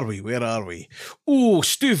 where are we? Oh,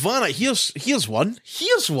 Stu Vanna, here's one.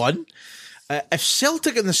 If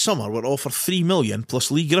Celtic in the summer were offered $3 million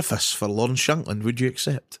plus Lee Griffiths for Lawrence Shankland, would you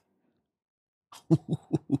accept?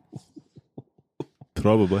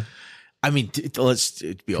 Probably. I mean, let's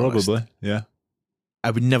be honest. Probably, yeah.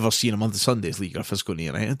 I would never see in a month of Sundays Lee Griffiths going to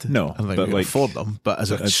United. No, I don't think but we can afford them. But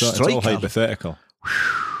as a it's striker, all hypothetical.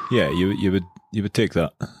 Yeah, you would take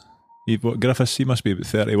that. Griffiths, he must be about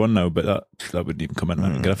 31 now, but that wouldn't even come in. I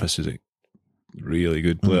mean, Griffiths is a really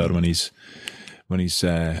good player when he's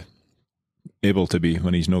able to be,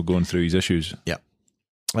 when he's not going through his issues. Yeah.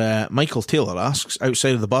 Michael Taylor asks,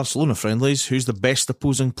 outside of the Barcelona friendlies, who's the best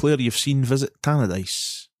opposing player you've seen visit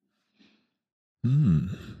Tannadice?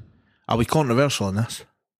 Are we controversial in this?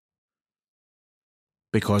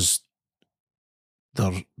 Because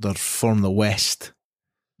they're from the West.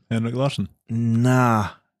 Henrik Larsson. Nah,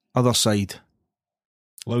 other side.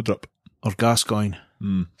 Laudrup. Or Gascoigne.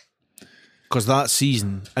 Because that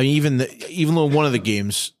season, I mean, even though one of the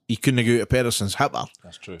games he couldn't go out of Pedersen's hipper.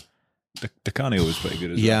 That's true. De Canio was pretty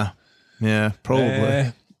good as well. Yeah,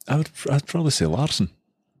 probably. I'd probably say Larsson.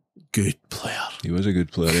 Good player. He was a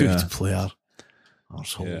good player. Good player.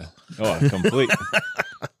 Arsehole. Yeah. Oh, complete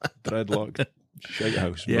dreadlock shite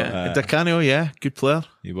house. Yeah, But, De Canio, yeah, good player.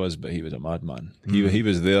 he was, but he was a madman. He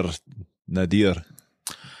was there, Nadir.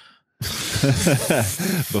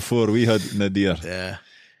 Before we had Nadir.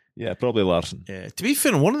 Yeah, probably Larsson. Yeah. To be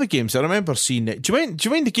fair, in one of the games, I remember seeing it. Do you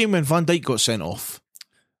mind the game when Van Dijk got sent off?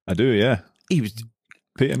 I do, yeah. He was.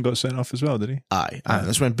 Peyton got sent off as well, did he? Aye.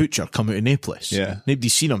 That's when Butcher come out of Naples. Yeah.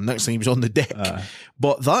 Nobody's seen him. Next thing he was on the deck.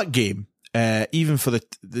 But that game, even for the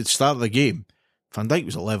start of the game, Van Dijk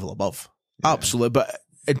was a level above. Yeah. Absolutely. But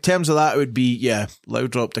in terms of that, it would be,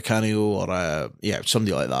 Laudrup, De Canio, or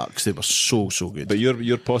somebody like that, because they were so good. But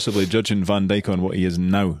you're possibly judging Van Dijk on what he is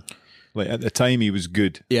now. Like, at the time, he was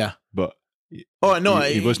good. Yeah. But oh no,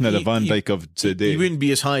 he wasn't the Van Dijk of today. He wouldn't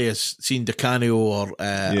be as high as seeing De Canio or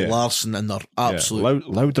Larsson, and they're absolute.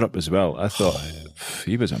 Laudrup as well. I thought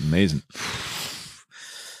he was amazing.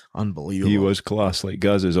 Unbelievable. He was class. Like,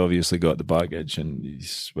 Gaz has obviously got the baggage, and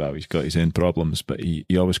he's got his own problems, but he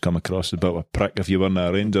always come across as a bit of a prick if you weren't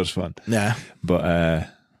a Rangers fan. Yeah. But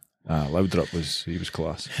Laudrup was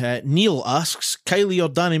class. Neil asks, Kylie or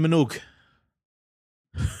Danny Minogue?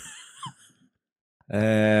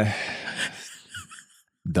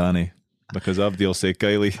 Danny, because Abdi will say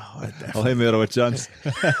Kylie. I'll have more of a chance.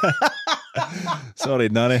 Sorry,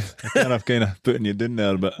 Danny. I'm kind of putting you down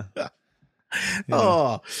there, but.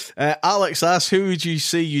 Alex asks, who would you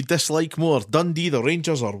say you dislike more, Dundee, the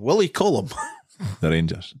Rangers, or Willie Collum? The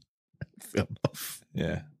Rangers. Fair enough.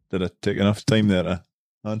 Yeah. Did I take enough time there to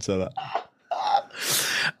answer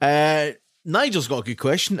that? Nigel's got a good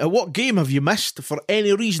question. What game have you missed for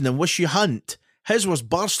any reason and wish you hadn't? His was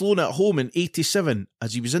Barcelona at home in 87,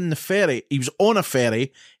 as he was on a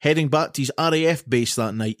ferry heading back to his RAF base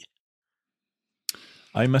that night.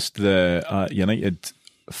 I missed the United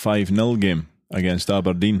 5-0 game against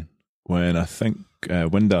Aberdeen when I think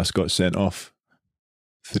Windass got sent off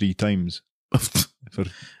 3 times.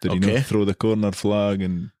 Did he not throw the corner flag?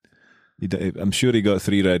 And I'm sure he got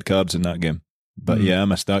 3 red cards in that game. But I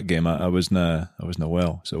missed that game. I wasn't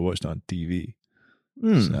well, so I watched it on TV.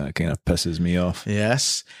 So it kind of pisses me off.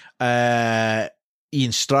 Yes.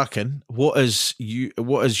 Ian Strachan, what is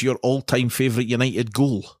your all-time favourite United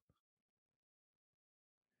goal?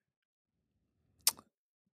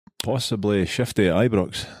 Possibly Shifty at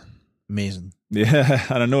Ibrox. Amazing. Yeah,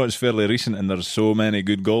 and I know it's fairly recent and there's so many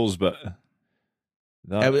good goals, but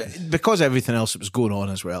because everything else that was going on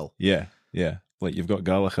as well. Yeah. Like, you've got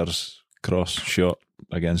Gallagher's cross shot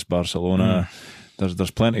against Barcelona.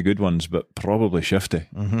 There's plenty of good ones, but probably Shifty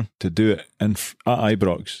to do it at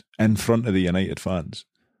Ibrox in front of the United fans.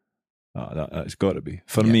 That's got to be,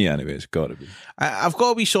 for me anyway. It's got to be. I've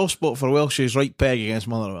got a wee soft spot for Welsh's right peg against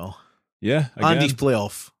Motherwell. Yeah, again. And his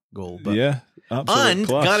playoff goal. But absolutely. And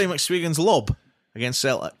class. Gary McSwegan's lob against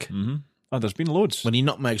Celtic. There's been loads when he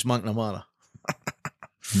nutmegs McNamara.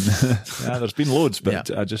 Yeah, there's been loads,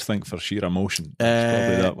 but I just think for sheer emotion, it's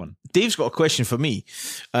probably that one. Dave's got a question for me.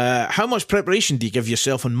 How much preparation do you give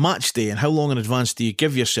yourself on match day, and how long in advance do you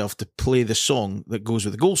give yourself to play the song that goes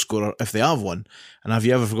with the goal scorer, if they have one? And have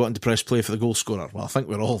you ever forgotten to press play for the goal scorer? Well, I think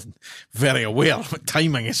we're all very aware that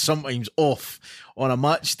timing is sometimes off on a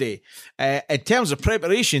match day. In terms of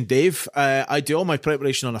preparation, Dave, I do all my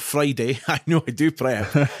preparation on a Friday. I know I do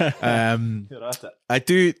prep. You're at it. I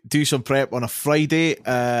do some prep on a Friday,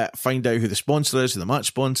 find out who the sponsor is, who the match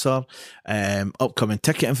sponsor, upcoming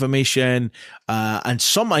ticket information, information, and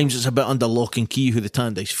sometimes it's a bit under lock and key who the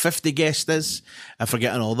Tannadice 50 guest is, and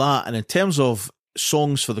forgetting all that. And in terms of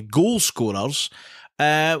songs for the goal scorers,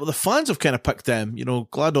 well, the fans have kind of picked them. You know,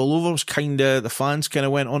 Glad All Over was the fans kind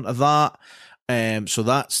of went on to that. So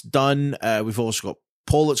that's done. We've also got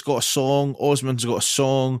Paulet's got a song, Osmond's got a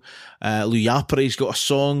song, Louis Appare's got a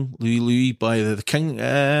song, Louis by the King.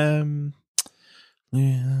 I'm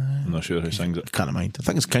not sure who sings it. Can't mind. I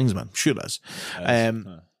think it's Kingsman. I'm sure it is.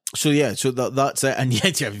 So that's it. And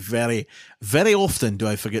yet, very, very often do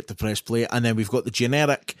I forget to press play. And then we've got the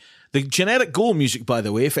generic goal music, by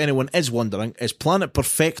the way, if anyone is wondering, is Planet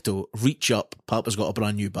Perfecto, Reach Up, Papa's Got a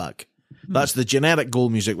Brand New Bag. That's the generic goal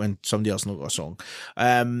music when somebody else not got a song.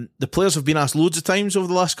 The players have been asked loads of times over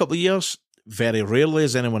the last couple of years. Very rarely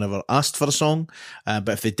has anyone ever asked for a song. But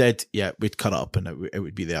if they did, we'd cut it up and it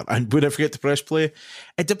would be there. And would I forget to press play?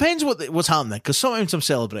 It depends what's happening, because sometimes I'm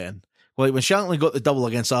celebrating. Like when Shankland got the double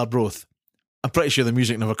against Arbroath, I'm pretty sure the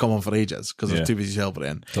music never come on for ages because I was too busy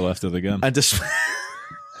celebrating. Till after the game. And just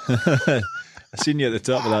I seen you at the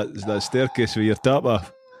top of that staircase with your top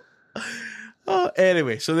off.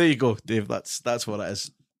 Anyway, so there you go, Dave. That's what it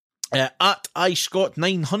is. At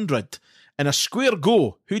iScott900, in a square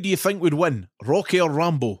go, who do you think would win, Rocky or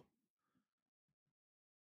Rambo?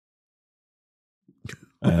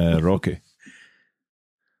 Rocky.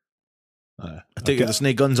 I take it there's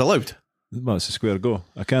no guns allowed. Well, it's a square go.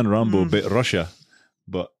 I can Rambo beat Russia,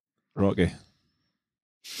 but Rocky.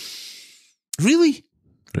 Really?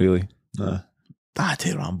 Really? Nah. I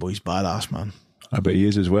tell you, Rambo, he's badass, man. I bet he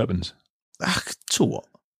uses weapons. So what?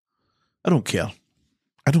 I don't care.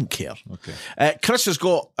 Okay. Chris has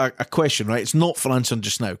got a question, right? It's not for answering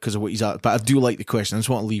just now because of what he's at, but I do like the question. I just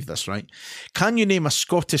want to leave this, right? Can you name a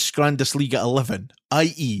Scottish Grandis League at 11,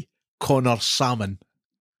 i.e. Connor Salmon?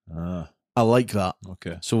 I like that.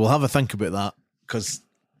 Okay. So we'll have a think about that because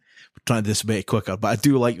we're trying to do this a bit quicker, but I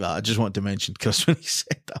do like that. I just wanted to mention Chris when he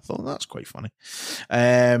said that. I thought that's quite funny.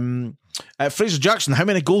 Fraser Jackson, how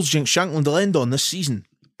many goals do you think Shankland will end on this season?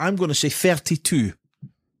 I'm going to say 32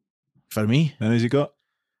 for me. And has he got?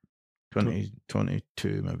 20,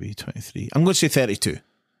 22, maybe 23. I'm going to say 32.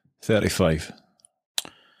 35.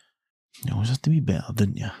 You always have to be better,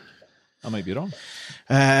 didn't you? I might be wrong.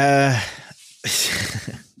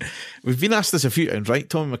 We've been asked this a few times, right?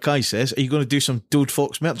 Tommy Mackay says, are you going to do some Dode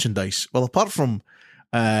Fox merchandise? Well, apart from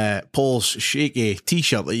Paul's shaky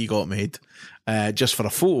t-shirt that you got made just for a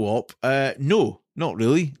photo op, no, not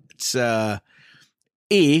really. It's A,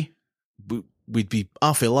 we'd be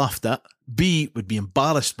awfully laughed at, B, would be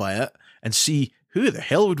embarrassed by it, and C, who the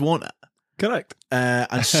hell would want it? Correct.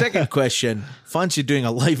 And second question, fancy doing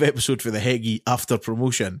a live episode for the Heggie after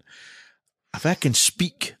promotion? If I can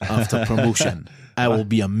speak after promotion, I will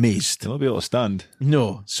be amazed. You'll not be able to stand.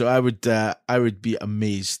 No, so I would be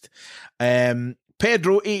amazed.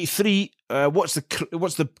 Pedro83, what's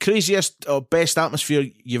the craziest or best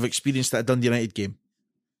atmosphere you've experienced at a Dundee United game?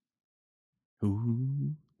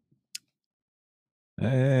 Ooh.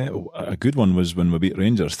 A good one was when we beat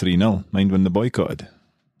Rangers 3-0. Mind when they boycotted?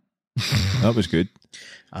 That was good.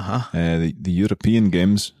 The European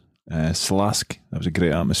games, Slask, that was a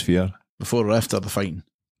great atmosphere. Before or after the fighting?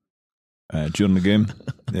 During the game,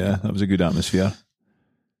 yeah, that was a good atmosphere.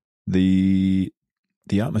 The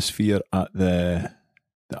atmosphere at the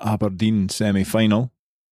Aberdeen semi-final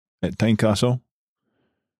at Tynecastle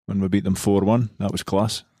when we beat them 4-1, that was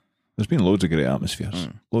class. There's been loads of great atmospheres.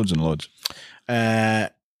 Loads and loads.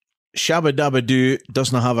 Shabba Dabba Doo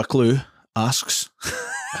doesn't have a clue, asks.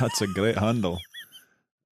 That's a great handle.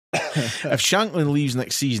 If Shankland leaves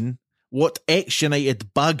next season, what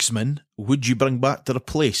ex-United bagsman would you bring back to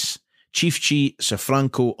replace? Chief Chi,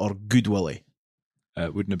 Sifranco or Good Willie?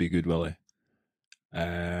 Wouldn't it be Good Willie?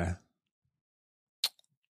 It's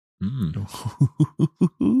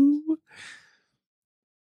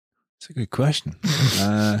a good question.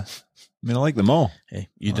 I mean, I like them all. Hey,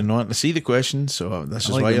 you didn't want to see the question, so this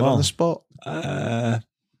is why you're on the spot.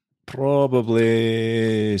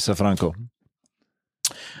 Probably Sifranco.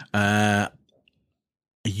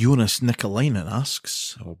 Jonas Nikolainen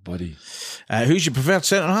asks, oh, buddy. Who's your preferred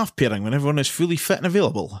centre-half pairing when everyone is fully fit and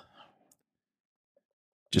available?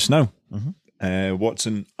 Just now.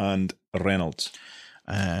 Watson and Reynolds.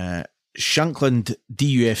 Shankland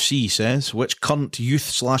DUFC says, which current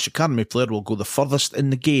youth/academy player will go the furthest in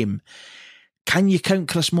the game? Can you count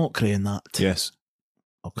Chris Mockery in that? Yes.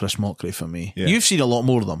 Oh, Chris Mockery for me. Yeah. You've seen a lot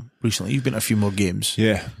more of them recently. You've been to a few more games.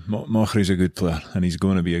 Yeah, Mockery's a good player, and he's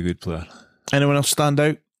going to be a good player. Anyone else stand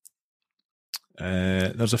out?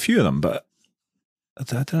 There's a few of them, but I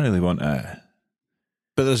don't really want to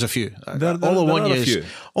But there's a few. There are a few.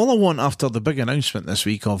 All I want after the big announcement this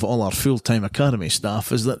week of all our full-time academy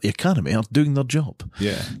staff is that the academy are doing their job.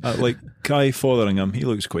 Yeah. Like Kai Fotheringham, he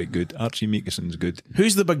looks quite good. Archie Meekison's good.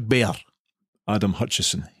 Who's the big bear? Adam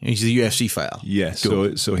Hutchison. He's the UFC fighter. Yeah,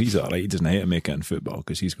 Cool. so he's all right. He doesn't hate to make it in football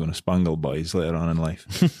because he's going to spangle boys later on in life.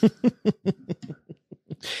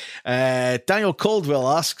 Daniel Caldwell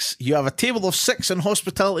asks, you have a table of 6 in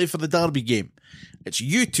hospitality for the Derby game. It's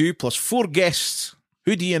you two plus 4 guests.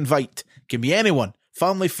 Who do you invite? Can be anyone.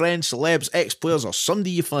 Family, friends, celebs, ex-players, or somebody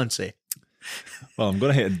you fancy. Well, I'm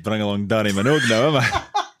going to have to bring along Danny Minogue now, am I?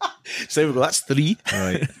 So we go, that's 3.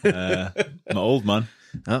 Right. My old man.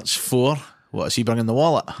 That's 4. What, is he bringing the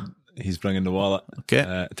wallet? He's bringing the wallet.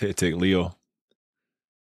 Okay. Take Leo.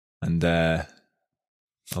 And I'll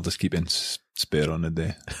just keep in spare on the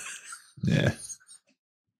day. Yeah.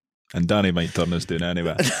 And Danny might turn us down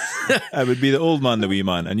anyway. It would be the old man, the wee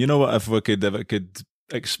man. And you know what? If I could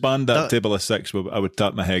expand that table of 6, I would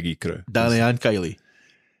tap my Heggie crew. Danny and Kylie.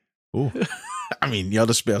 Oh. I mean, you're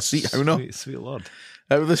the spare seat. How not? Sweet Lord.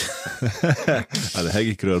 The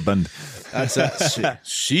Heggie crew are binned. That's it.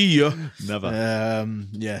 See ya. Never.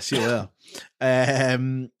 Yeah, see you there.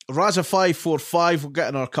 Raza545, we're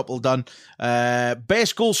getting our couple done.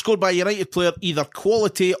 Best goal scored by a United player, either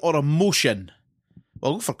quality or emotion.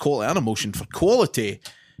 Well, I'll go for quality and emotion. For quality,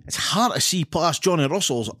 it's hard to see past Johnny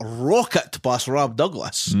Russell's rocket past Rob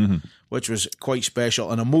Douglas, which was quite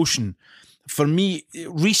special. And emotion, for me,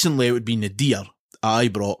 recently it would be Nadir at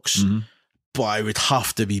Ibrox, but I would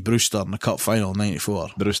have to be Brewster in the cup final in '94.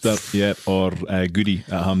 Brewster, yeah, or Goody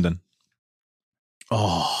at Hampden.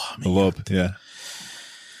 Oh, the lob, yeah.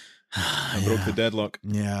 I broke the deadlock.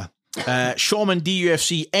 Yeah. Shaman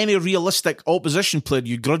DUFC, any realistic opposition player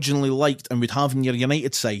you grudgingly liked and would have in your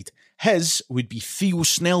United side? His would be Theo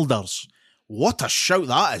Snelders. What a shout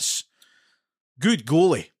that is. Good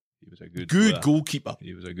goalie. He was a good player. Goalkeeper.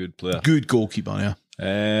 He was a good player. Good goalkeeper,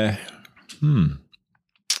 yeah.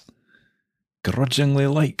 Grudgingly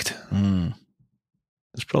liked.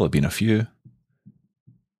 There's probably been a few.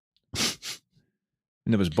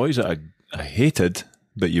 And there was boys that I hated,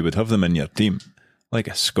 but you would have them in your team. Like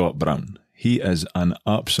a Scott Brown. He is an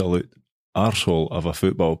absolute arsehole of a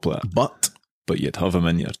football player. But you'd have him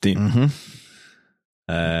in your team.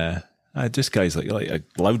 Just guys like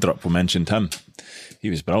Laudrup, we mentioned him. He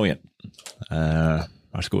was brilliant.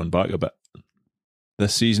 That's going back a bit.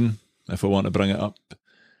 This season, if I want to bring it up,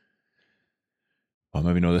 well,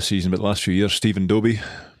 maybe not this season, but the last few years, Stephen Dobie.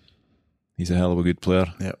 He's a hell of a good player.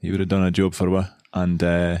 Yep. He would have done a job for me. And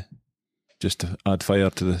just to add fire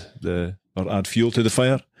to or add fuel to the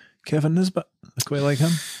fire, Kevin Nisbet. I quite like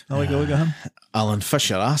him. I like a look at him. Alan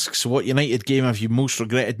Fisher asks, what United game have you most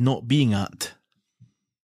regretted not being at?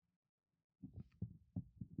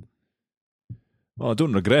 Well, I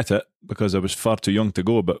don't regret it because I was far too young to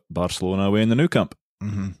go, but Barcelona away in the Nou Camp.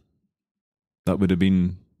 That would have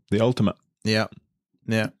been the ultimate. Yeah.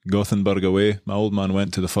 Gothenburg away. My old man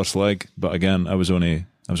went to the first leg, but again, I was only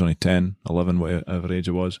 10, 11, whatever age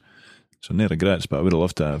I was. So no regrets, but I would have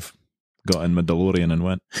loved to have got in my DeLorean and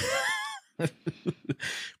went.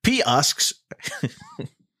 Pete asks,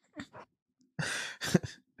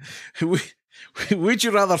 would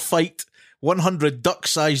you rather fight 100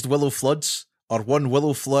 duck-sized willow floods or one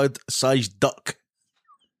willow flood-sized duck?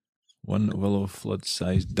 One willow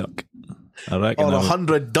flood-sized duck. I reckon. Or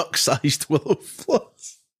 100 duck-sized willow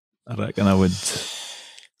floods. I reckon I would.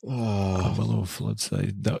 A willow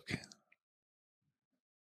flood-sized duck.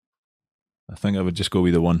 I think I would just go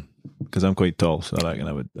with the one because I'm quite tall, so I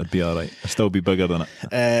reckon I'd be all right. I'd still be bigger than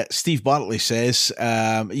it. Steve Bartley says,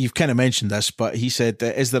 you've kind of mentioned this, but he said,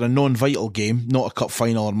 is there a non-vital game, not a cup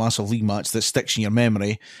final or massive league match, that sticks in your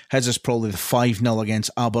memory? His is probably the 5-0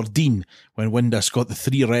 against Aberdeen when Windus got the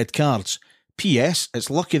 3 red cards. P.S. It's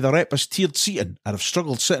lucky the rep is tiered seating. I'd have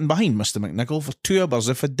struggled sitting behind Mr. McNichol for 2 hours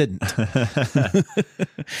if it didn't.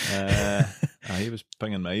 He was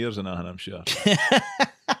pinging my ears and that, I'm sure.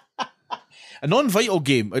 A non-vital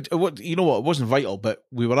game. You know what? It wasn't vital, but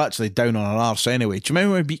we were actually down on our arse anyway. Do you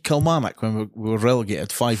remember when we beat Kilmarnock when we were relegated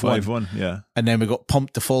 5-1? 5-1, yeah. And then we got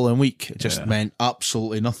pumped the following week. It just meant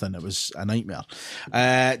absolutely nothing. It was a nightmare.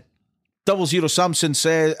 00 Samson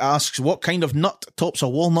asks, what kind of nut tops a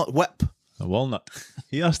walnut whip? A walnut.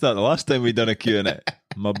 He asked that the last time we done a Q&A.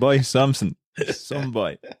 My boy Samson. Some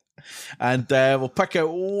boy. And we'll pick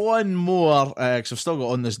out one more because I've still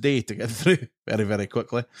got on this day to get through very, very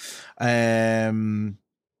quickly. This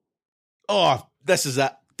is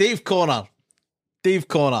it. Dave Connor.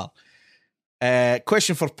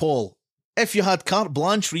 Question for Paul. If you had carte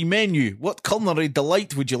blanche re-menu, what culinary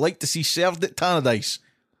delight would you like to see served at Tannadice?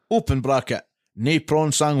 Open bracket. Nae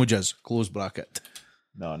prawn sandwiches, close bracket.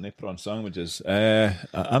 No, no prawn sandwiches.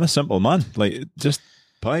 I'm a simple man. Like, just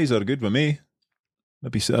pies are good with me.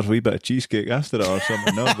 Maybe serve a wee bit of cheesecake after it or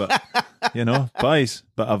something. No, but pies.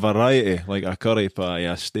 But a variety, like a curry pie,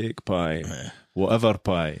 a steak pie, whatever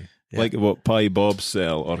pie. Yeah. Like what Pie Bobs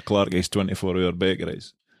sell or Clarkie's 24-hour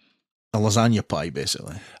bakeries. A lasagna pie,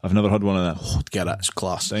 basically. I've never had one of them. Oh, get it, it's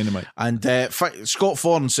class. Dynamite. And Scott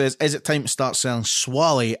Thorne says, is it time to start selling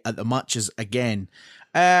Swally at the matches again?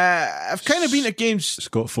 I've kind of been at games.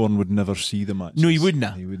 Scott Thorne would never see the matches. No, he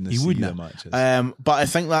wouldn't. He wouldn't see the matches. But I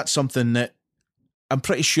think that's something that I'm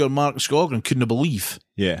pretty sure Mark Skogren couldn't believe.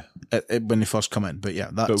 Yeah. When they first come in. But yeah,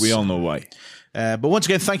 that's... But we all know why. But once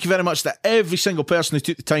again, thank you very much to every single person who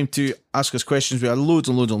took the time to ask us questions. We had loads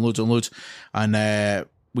and loads and loads and loads. And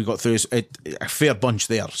we got through a fair bunch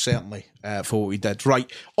there, certainly, for what we did. Right,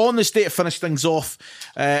 on this day to finish things off,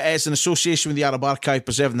 it's an association with the Arab Archive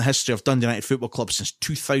preserving the history of Dundee United Football Club since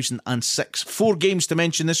 2006. 4 games to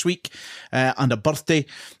mention this week, and a birthday.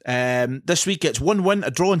 This week it's 1 win, a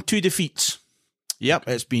draw and 2 defeats. Yep,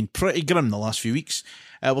 it's been pretty grim the last few weeks.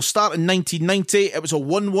 We'll start in 1990. It was a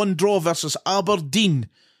 1-1 draw versus Aberdeen,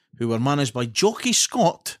 who were managed by Jockey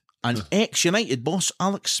Scott and ex-United boss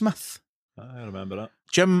Alex Smith. I remember that.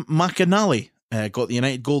 Jim McAnally got the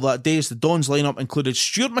United goal that day as the Dons lineup included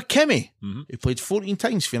Stuart McKimmie, who played 14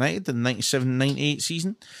 times for United in the 97-98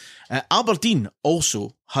 season. Aberdeen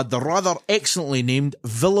also had the rather excellently named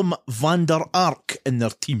Willem van der Ark in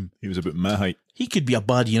their team. He was about my height. He could be a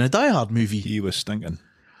baddie in a Die Hard movie. He was stinking.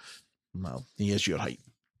 Well, he is your height.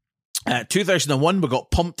 2001, we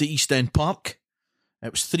got pumped at East End Park.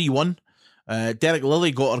 It was 3-1. Derek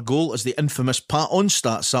Lilly got our goal as the infamous Pat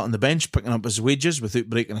Onstad sat on the bench picking up his wages without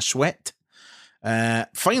breaking a sweat.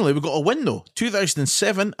 Finally, we got a win though.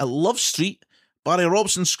 2007 at Love Street, Barry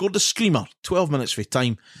Robson scored a screamer, 12 minutes for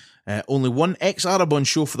time. Only one ex-Arab on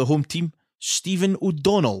show for the home team, Stephen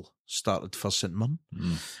O'Donnell, started for St Mirren.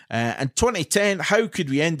 And 2010, how could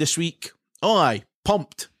we end this week? Oh aye,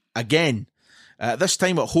 pumped again. This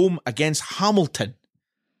time at home against Hamilton.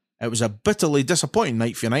 It was a bitterly disappointing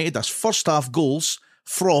night for United as first half goals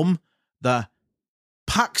from the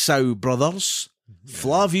Paxau brothers,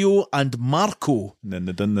 Flavio and Marco. And then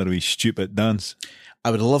they done their wee stupid dance.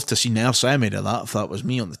 I would have loved to see Nersa. I made of that if that was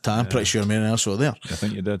me on the time. I'm pretty sure me and Nersa were there. I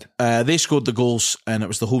think you did. They scored the goals and it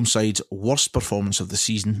was the home side's worst performance of the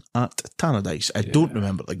season at Tannadice. I don't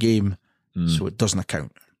remember the game, so it doesn't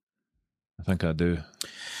account. I think I do.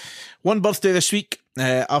 One birthday this week.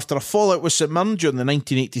 After a fallout with St Mirren during the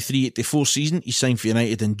 1983-84 season, he signed for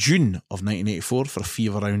United in June of 1984 for a fee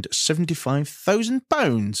of around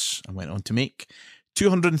 £75,000 and went on to make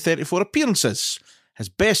 234 appearances. His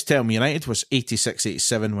best term with United was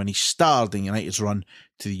 86-87 when he starred in United's run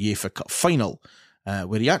to the UEFA Cup final,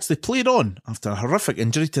 where he actually played on after a horrific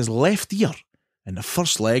injury to his left ear in the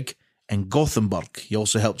first leg in Gothenburg. He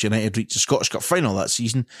also helped United reach the Scottish Cup final that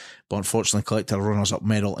season, but unfortunately collected a runners-up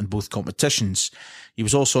medal in both competitions. He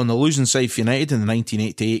was also on the losing side for United in the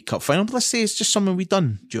 1988 Cup final, but let's say it's just something we've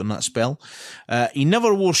done during that spell. He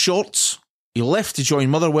never wore shorts. He left to join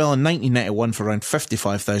Motherwell in 1991 for around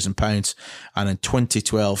 £55,000, and in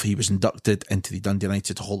 2012 he was inducted into the Dundee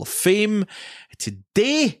United Hall of Fame.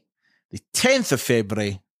 Today, the 10th of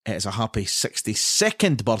February, it is a happy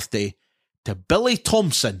 62nd birthday to Billy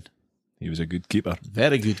Thompson. He was a good keeper.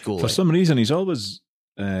 Very good goalie. For some reason, he's always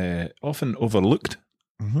often overlooked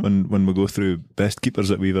when we go through best keepers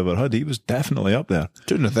that we've ever had. He was definitely up there.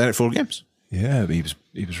 234 games. Yeah, but he was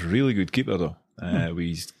a really good keeper though.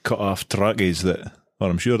 We cut off trackies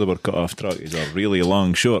I'm sure they were cut off trackies or really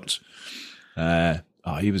long shorts.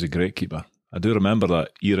 He was a great keeper. I do remember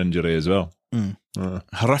that ear injury as well.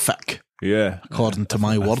 Horrific. Yeah. According to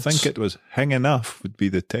my words. I think it was hanging off would be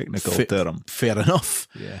the technical term. Fair enough.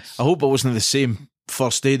 Yes. I hope it wasn't the same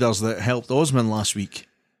first aiders that helped Osman last week.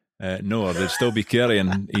 No, or they'd still be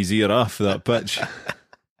carrying his ear off that pitch.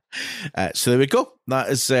 So there we go. That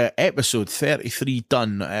is episode 33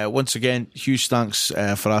 done. Once again, huge thanks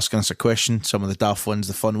for asking us a question. Some of the daft ones,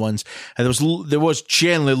 the fun ones. And there was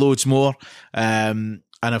generally loads more. And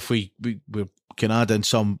if we can add in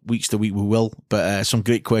some weeks to week, we will. But some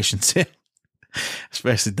great questions here.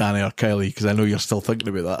 Especially Danny or Kylie, because I know you're still thinking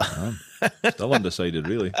about that. Still undecided,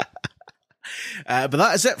 really. But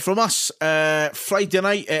that is it from us. Friday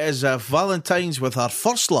night, it is Valentine's with our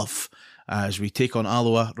first love as we take on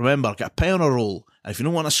Alloa. Remember, get a pie on a roll. And if you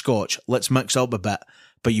don't want a scotch, let's mix up a bit.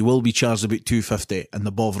 But you will be charged about $2.50 in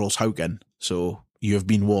the Bovrils Haugen. So you have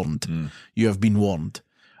been warned. You have been warned.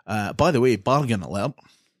 By the way, bargain alert.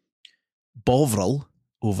 Bovril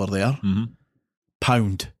over there,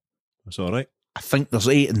 £1. That's all right. I think there's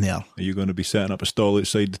 8 in there. Are you going to be setting up a stall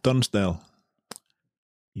outside the turnstile?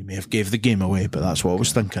 You may have gave the game away, but that's what I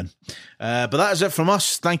was thinking. But that is it from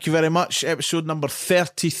us. Thank you very much. Episode number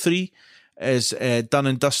 33 is done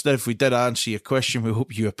and dusted. If we did answer your question, we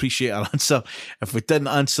hope you appreciate our answer. If we didn't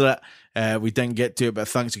answer it, we didn't get to it, but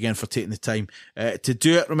thanks again for taking the time to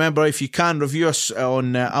do it. Remember, if you can, review us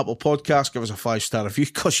on Apple Podcasts, give us a 5-star review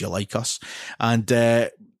because you like us. And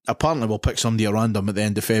apparently we'll pick somebody at random at the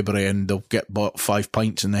end of February and they'll get bought 5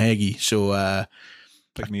 pints in the Heggie. So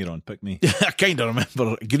pick me, Ron, pick me. I kind of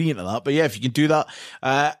remember agreeing to that, but yeah, if you can do that.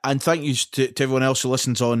 And thank you to everyone else who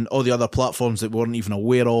listens on all the other platforms that we weren't even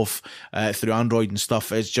aware of through Android and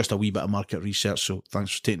stuff. It's just a wee bit of market research, so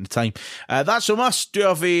thanks for taking the time. That's from us. Do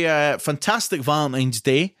have a fantastic Valentine's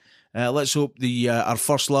Day. Let's hope our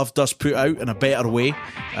first love does put out in a better way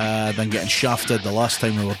than getting shafted the last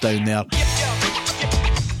time we were down there.